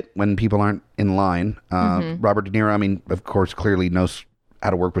kicking shit when people aren't in line. Robert De Niro, I mean, of course, clearly knows how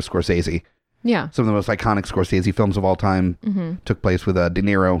to work with Scorsese. Yeah. Some of the most iconic Scorsese films of all time took place with De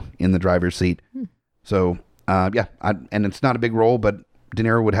Niro in the driver's seat. So, yeah, and it's not a big role, but De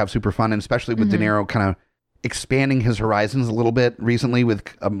Niro would have super fun, and especially with De Niro kind of expanding his horizons a little bit recently with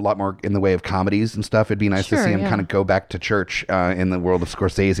a lot more in the way of comedies and stuff. It'd be nice to see him kind of go back to church in the world of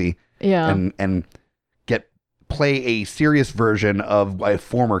Scorsese. Yeah. And play a serious version of a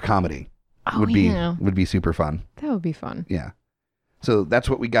former comedy. Would be super fun. That would be fun. Yeah. So that's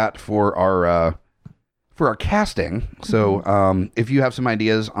what we got for our casting. So if you have some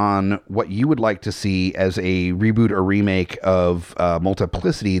ideas on what you would like to see as a reboot or remake of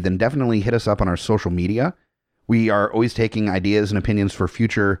Multiplicity, then definitely hit us up on our social media. We are always taking ideas and opinions for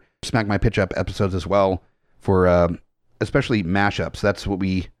future Smack My Pitch Up episodes as well, for especially mashups. That's what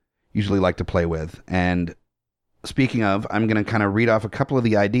we usually like to play with. And speaking of, I'm going to kind of read off a couple of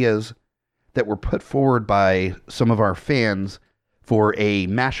the ideas that were put forward by some of our fans for a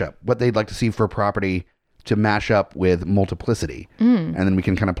mashup, what they'd like to see for a property to mash up with Multiplicity. And then we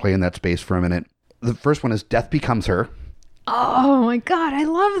can kind of play in that space for a minute. The first one is Death Becomes Her. Oh my God, I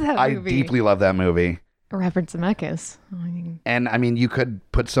love that movie. I deeply love that movie. Robert Zemeckis. And I mean, you could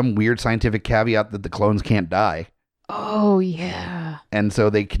put some weird scientific caveat that the clones can't die. Oh yeah. And so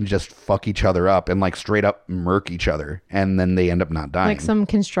they can just fuck each other up and like straight up murk each other, and then they end up not dying. Like some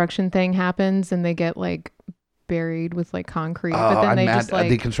construction thing happens and they get like buried with like concrete, but then just like...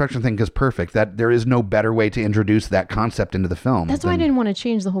 The construction thing is perfect. That there is no better way to introduce that concept into the film. That's why I didn't want to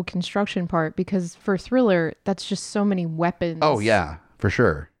change the whole construction part, because for Thriller, that's just so many weapons. Oh yeah, for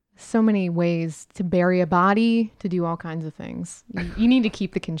sure. So many ways to bury a body, to do all kinds of things. You need to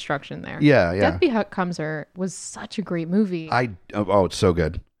keep the construction there. Yeah. Death Becomes Her was such a great movie. It's so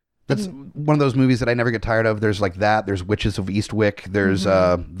good. That's one of those movies that I never get tired of. There's like that. There's Witches of Eastwick. There's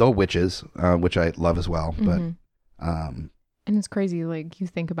The Witches, which I love as well. But and it's crazy. Like you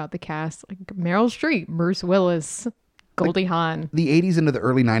think about the cast, like Meryl Streep, Bruce Willis, Goldie Hawn. The 80s into the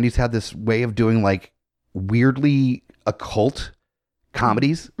early 90s had this way of doing like weirdly occult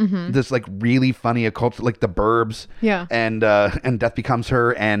comedies. This like really funny occult, like The Burbs. Yeah. And Death Becomes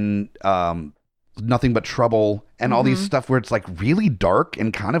Her, and Nothing But Trouble, and all these stuff where it's like really dark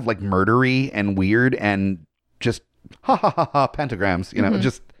and kind of like murdery and weird and just pentagrams, you know,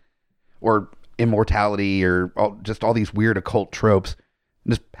 just, or immortality, or just all these weird occult tropes,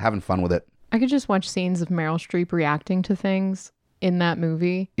 just having fun with it. I could just watch scenes of Meryl Streep reacting to things in that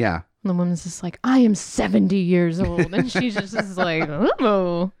movie. Yeah. And the woman's just like, I am 70 years old. And she just is like,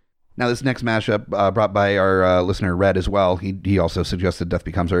 oh. Now, this next mashup brought by our listener, Red, as well. He also suggested Death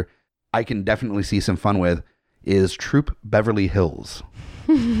Becomes Her. I can definitely see some fun with is Troop Beverly Hills.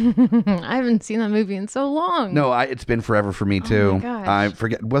 I haven't seen that movie in so long. No, it's been forever for me, too. Oh my gosh. I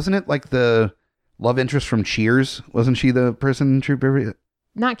forget. Wasn't it like the love interest from Cheers? Wasn't she the person in Troop Beverly?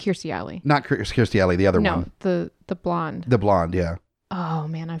 Not Kirstie Alley. Not Kirstie Alley, the other one. No, the blonde. The blonde, yeah. Oh,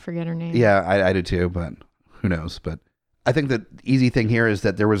 man, I forget her name. Yeah, I do too, but who knows? But I think the easy thing here is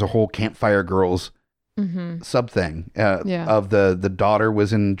that there was a whole Campfire Girls sub thing. Yeah. Of the daughter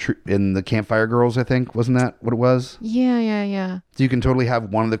was in the Campfire Girls, I think. Wasn't that what it was? Yeah. So you can totally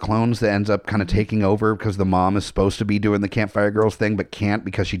have one of the clones that ends up kind of taking over because the mom is supposed to be doing the Campfire Girls thing, but can't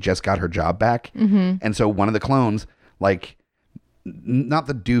because she just got her job back. And so one of the clones, like, not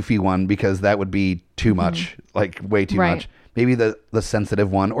the doofy one because that would be too much, like way too much. Maybe the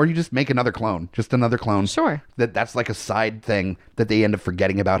sensitive one, or you just make another clone, just another clone. Sure. That's like a side thing that they end up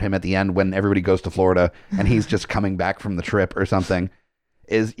forgetting about him at the end when everybody goes to Florida and he's just coming back from the trip or something.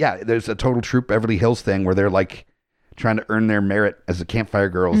 There's a Total Troop Beverly Hills thing where they're like trying to earn their merit as the Campfire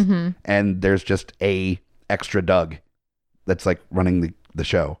Girls, and there's just a extra Doug that's like running the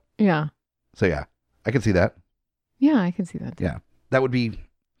show. Yeah. So yeah, I can see that. Yeah, I can see that too. Yeah, that would be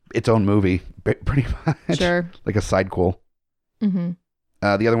its own movie, pretty much. Sure. Like a sidequel. Mm-hmm.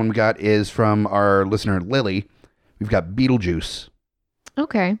 The other one we got is from our listener, Lily. We've got Beetlejuice.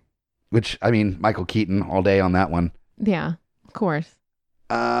 Okay. Which, I mean, Michael Keaton all day on that one. Yeah, of course.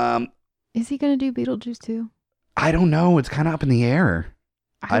 Is he going to do Beetlejuice too? I don't know. It's kind of up in the air.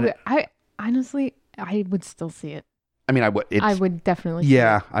 I honestly, I would still see it. I mean, I would definitely see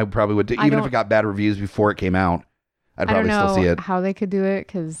yeah, it. I probably would. Even if it got bad reviews before it came out, I'd probably still see it. How they could do it,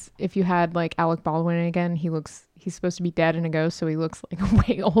 because if you had like Alec Baldwin again, he's supposed to be dead in a ghost, so he looks like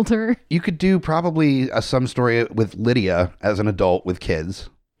way older. You could do probably some story with Lydia as an adult with kids.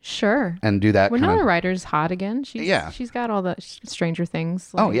 Sure. And do that. Winona Ryder's hot again. She's got all the Stranger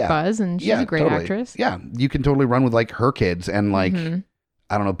Things buzz, and she's a great actress. Yeah, you can totally run with like her kids and like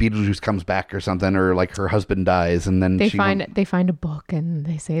I don't know, Beetlejuice comes back or something, or like her husband dies, and then they find a book and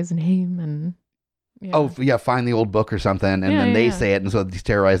they say his name and. Yeah. Find the old book or something, and then they say it, and so he's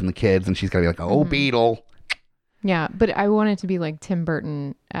terrorizing the kids, and she's gonna be like, "Oh, Beetle." Yeah, but I want it to be like Tim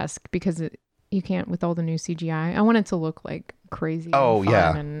Burton-esque because you can't with all the new CGI. I want it to look like crazy. Oh,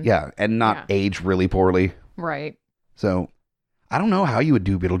 and fun and not age really poorly. Right. So, I don't know how you would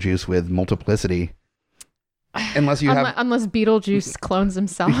do Beetlejuice with multiplicity, unless unless Beetlejuice clones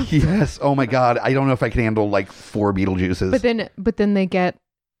himself. Yes. Oh my God, I don't know if I can handle like 4 Beetlejuices. But then they get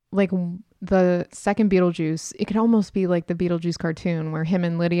like. The second Beetlejuice, it could almost be like the Beetlejuice cartoon where him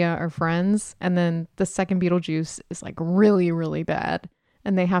and Lydia are friends, and then the second Beetlejuice is like really, really bad,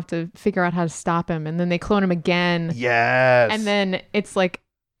 and they have to figure out how to stop him, and then they clone him again. Yes. And then it's like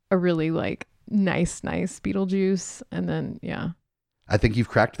a really like nice Beetlejuice, and then I think you've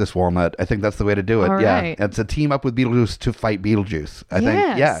cracked this walnut. I think that's the way to do it. All right. It's a team up with Beetlejuice to fight Beetlejuice. I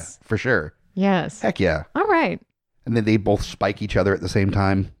think, yeah, for sure. Yes. Heck yeah. All right. And then they both spike each other at the same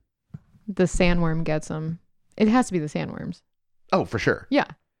time. The sandworm gets him. It has to be the sandworms. Oh, for sure. Yeah.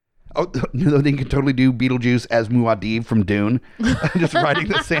 Oh, no, they can totally do Beetlejuice as Muad'Dib from Dune, just riding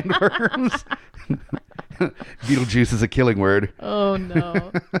the sandworms. Beetlejuice is a killing word. Oh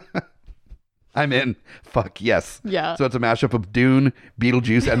no. I'm in. Fuck yes. Yeah. So it's a mashup of Dune,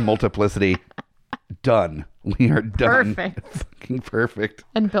 Beetlejuice, and Multiplicity. Done. We are done. Perfect. Fucking perfect.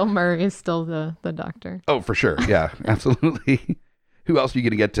 And Bill Murray is still the doctor. Oh, for sure. Yeah, absolutely. Who else are you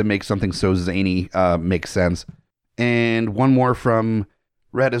going to get to make something so zany make sense? And one more from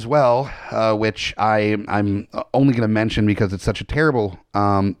Red as well, which I'm only going to mention because it's such a terrible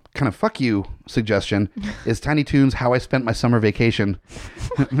kind of fuck you suggestion, is Tiny Toons How I Spent My Summer Vacation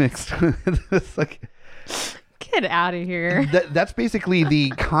mixed. It's like, get out of here. That's basically the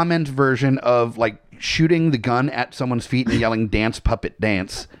comment version of like shooting the gun at someone's feet and yelling dance puppet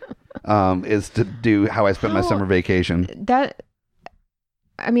dance is to do How I Spent My Summer Vacation.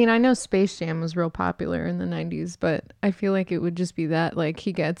 I mean, I know Space Jam was real popular in the 90s, but I feel like it would just be that,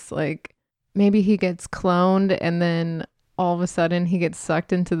 like, maybe he gets cloned and then all of a sudden he gets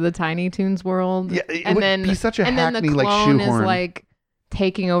sucked into the Tiny Toons world. Yeah, it would be such a hackney, the like, clone shoehorn. is, like,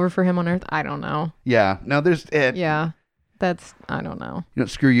 taking over for him on Earth. I don't know. Yeah. No, there's it. Yeah. I don't know. You know,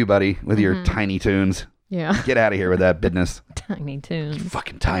 screw you, buddy, with your Tiny Toons. Yeah. Get out of here with that business. Tiny Toons.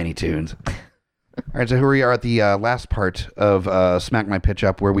 Fucking Tiny Toons. All right, so here we are at the last part of Smack My Pitch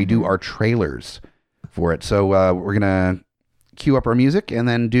Up, where we do our trailers for it. So we're going to cue up our music and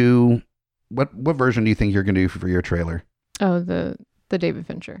then do... What version do you think you're going to do for your trailer? Oh, the David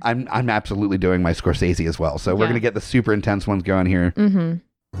Fincher. I'm absolutely doing my Scorsese as well. So we're going to get the super intense ones going here. Mm-hmm.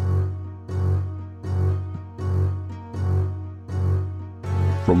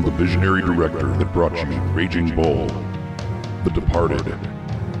 From the visionary director that brought you Raging Bull, The Departed,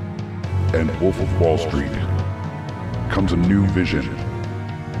 and Wolf of Wall Street, comes a new vision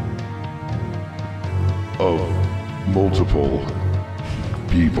of multiple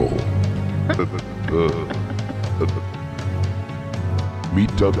people.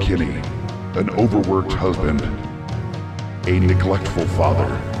 Meet Doug Kinney, an overworked husband, a neglectful father,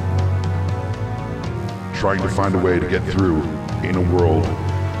 trying to find a way to get through in a world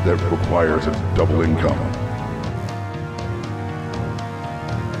that requires a double income.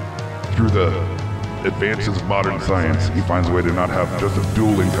 Through the advances of modern science, he finds a way to not have just a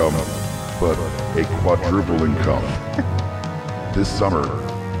dual income, but a quadruple income. This summer,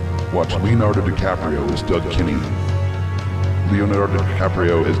 watch Leonardo DiCaprio as Doug Kinney. Leonardo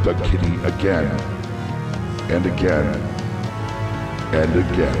DiCaprio as Doug Kinney again, and again, and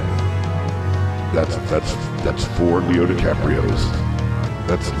again. That's 4 Leo DiCaprios.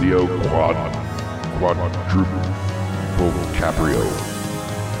 That's Leo quadruple Caprio.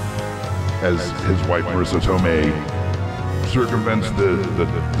 As his wife Marissa Tomei circumvents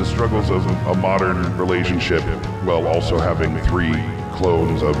the struggles of a modern relationship while also having 3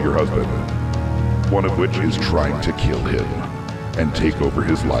 clones of your husband, one of which is trying to kill him and take over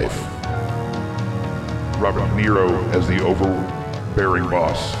his life. Robert De Niro as the overbearing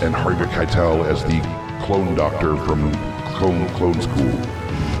boss, and Harvey Keitel as the clone doctor from Clone School.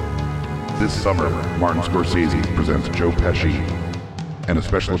 This summer, Martin Scorsese presents Joe Pesci and a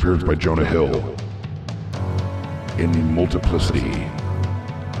special appearance by Jonah Hill in Multiplicity.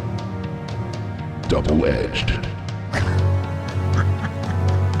 Double-edged.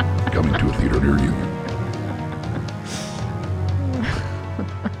 Coming to a theater near you.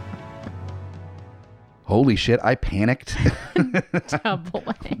 Holy shit, I panicked.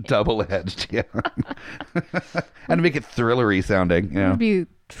 Double-edged. Double-edged, yeah. And to make it thrillery sounding, you know. It'd be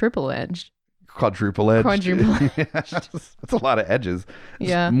triple-edged. Quadruple-edged. Quadruple-edged. Yeah, that's a lot of edges.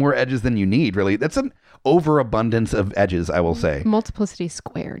 Yeah. It's more edges than you need, really. That's an overabundance of edges, I will say. Multiplicity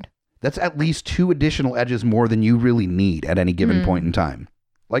squared. That's at least 2 additional edges more than you really need at any given point in time.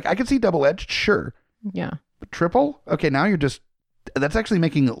 Like, I could see double-edged, sure. Yeah. But triple? Okay, now you're just... That's actually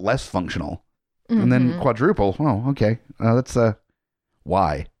making it less functional. And then quadruple, oh, okay. That's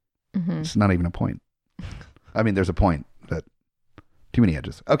why. It's not even a point. I mean, there's a point, but too many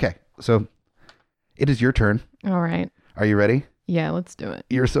edges. Okay, so it is your turn. All right. Are you ready? Yeah, let's do it.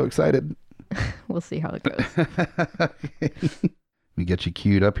 You're so excited. We'll see how it goes. Okay. We get you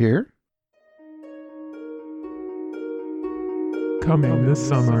queued up here. Coming this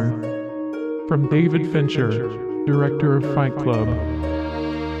summer, from David Fincher, director of Fight Club.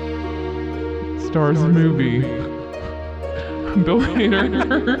 Stars movie. Bill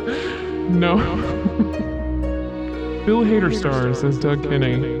Hader. No. Bill Hader stars as Doug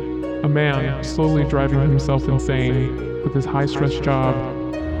Kinney, a man slowly driving himself insane with his high-stress job.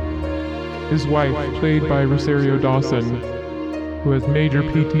 His wife, played by Rosario Dawson, who has major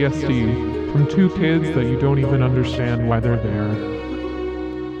PTSD from 2 kids that you don't even understand why they're there.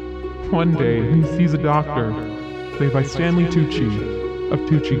 One day, he sees a doctor, played by Stanley Tucci, of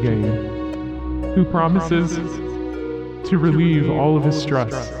Tucci Gang, who promises to relieve all of his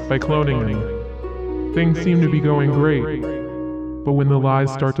stress by cloning him. Things seem to be going great, but when the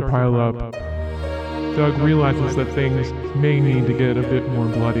lies start to pile up, Doug realizes that things may need to get a bit more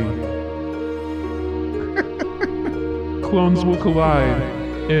bloody. Clones will collide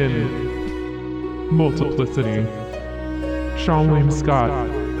in Multiplicity. Sean William Scott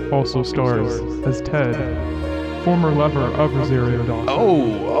also stars as Ted, former lover of Rosario Dawson.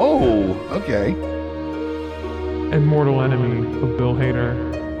 Oh, okay. And mortal enemy of Bill Hader.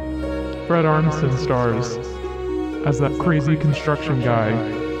 Fred Armisen stars as that crazy construction guy.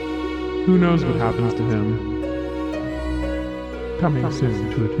 Who knows what happens to him? Coming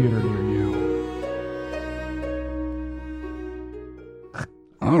soon to a theater near you.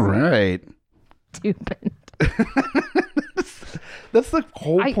 All right. Stupid. That's the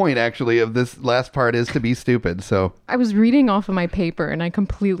whole point, actually, of this last part is to be stupid. So I was reading off of my paper and I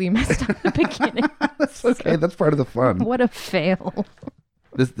completely messed up the beginning. That's okay. That's part of the fun. What a fail.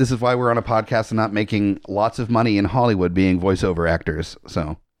 This is why we're on a podcast and not making lots of money in Hollywood being voiceover actors.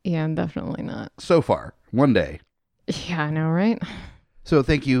 So Yeah, definitely not. so far, one day. Yeah, I know, right? So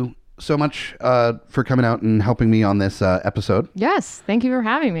thank you so much for coming out and helping me on this episode. Yes, thank you for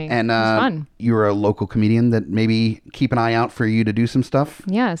having me. And it was fun. you're a local comedian that maybe keep an eye out for you to do some stuff.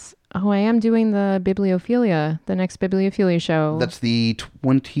 Yes. Oh, I am doing the Bibliophilia, the next Bibliophilia show. That's the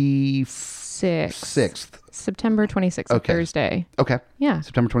 26th. September 26th, Okay. Thursday. Okay. Yeah.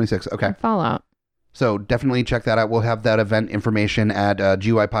 September 26th. Okay. Fallout. So definitely check that out. We'll have that event information at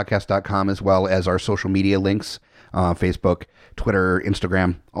GUIPodcast.com as well as our social media links, Facebook, Twitter,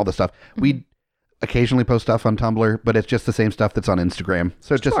 Instagram, all the stuff. Mm-hmm. We occasionally post stuff on Tumblr, but it's just the same stuff that's on Instagram.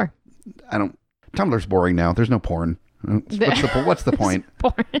 So it's just, Sure. Tumblr's boring now. There's no porn. What's the point?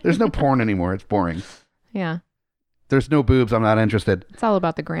 Porn. There's no porn anymore. It's boring. Yeah. There's no boobs. I'm not interested. It's all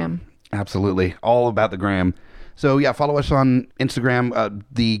about the gram. Absolutely. All about the gram. So yeah, follow us on Instagram,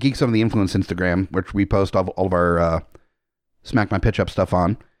 the Geeks Under the Influence Instagram, which we post all of our Smack My Pitch Up stuff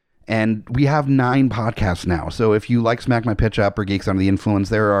on. And we have 9 podcasts now. So if you like Smack My Pitch Up or Geeks Under the Influence,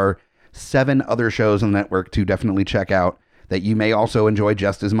 there are 7 other shows on the network to definitely check out that you may also enjoy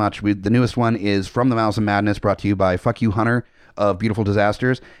just as much. The newest one is From the Mouths of Madness, brought to you by Fuck You Hunter of Beautiful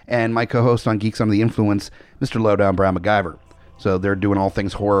Disasters, and my co-host on Geeks Under the Influence, Mr. Lowdown Brown MacGyver. So they're doing all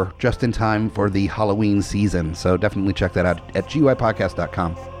things horror just in time for the Halloween season. So definitely check that out at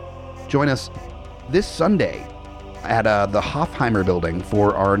GUIPodcast.com. Join us this Sunday at the Hofheimer building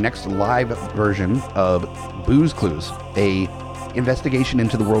for our next live version of Booze Clues, a investigation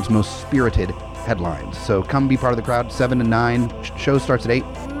into the world's most spirited headlines. So come be part of the crowd, 7 to 9. Show starts at 8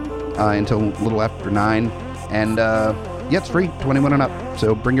 until a little after 9. And yeah, it's free, 21 and up.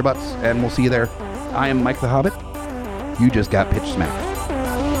 So bring your butts, and we'll see you there. I am Mike the Hobbit. You just got pitch smacked.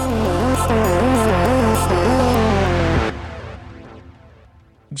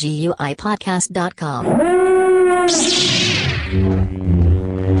 GUIPodcast.com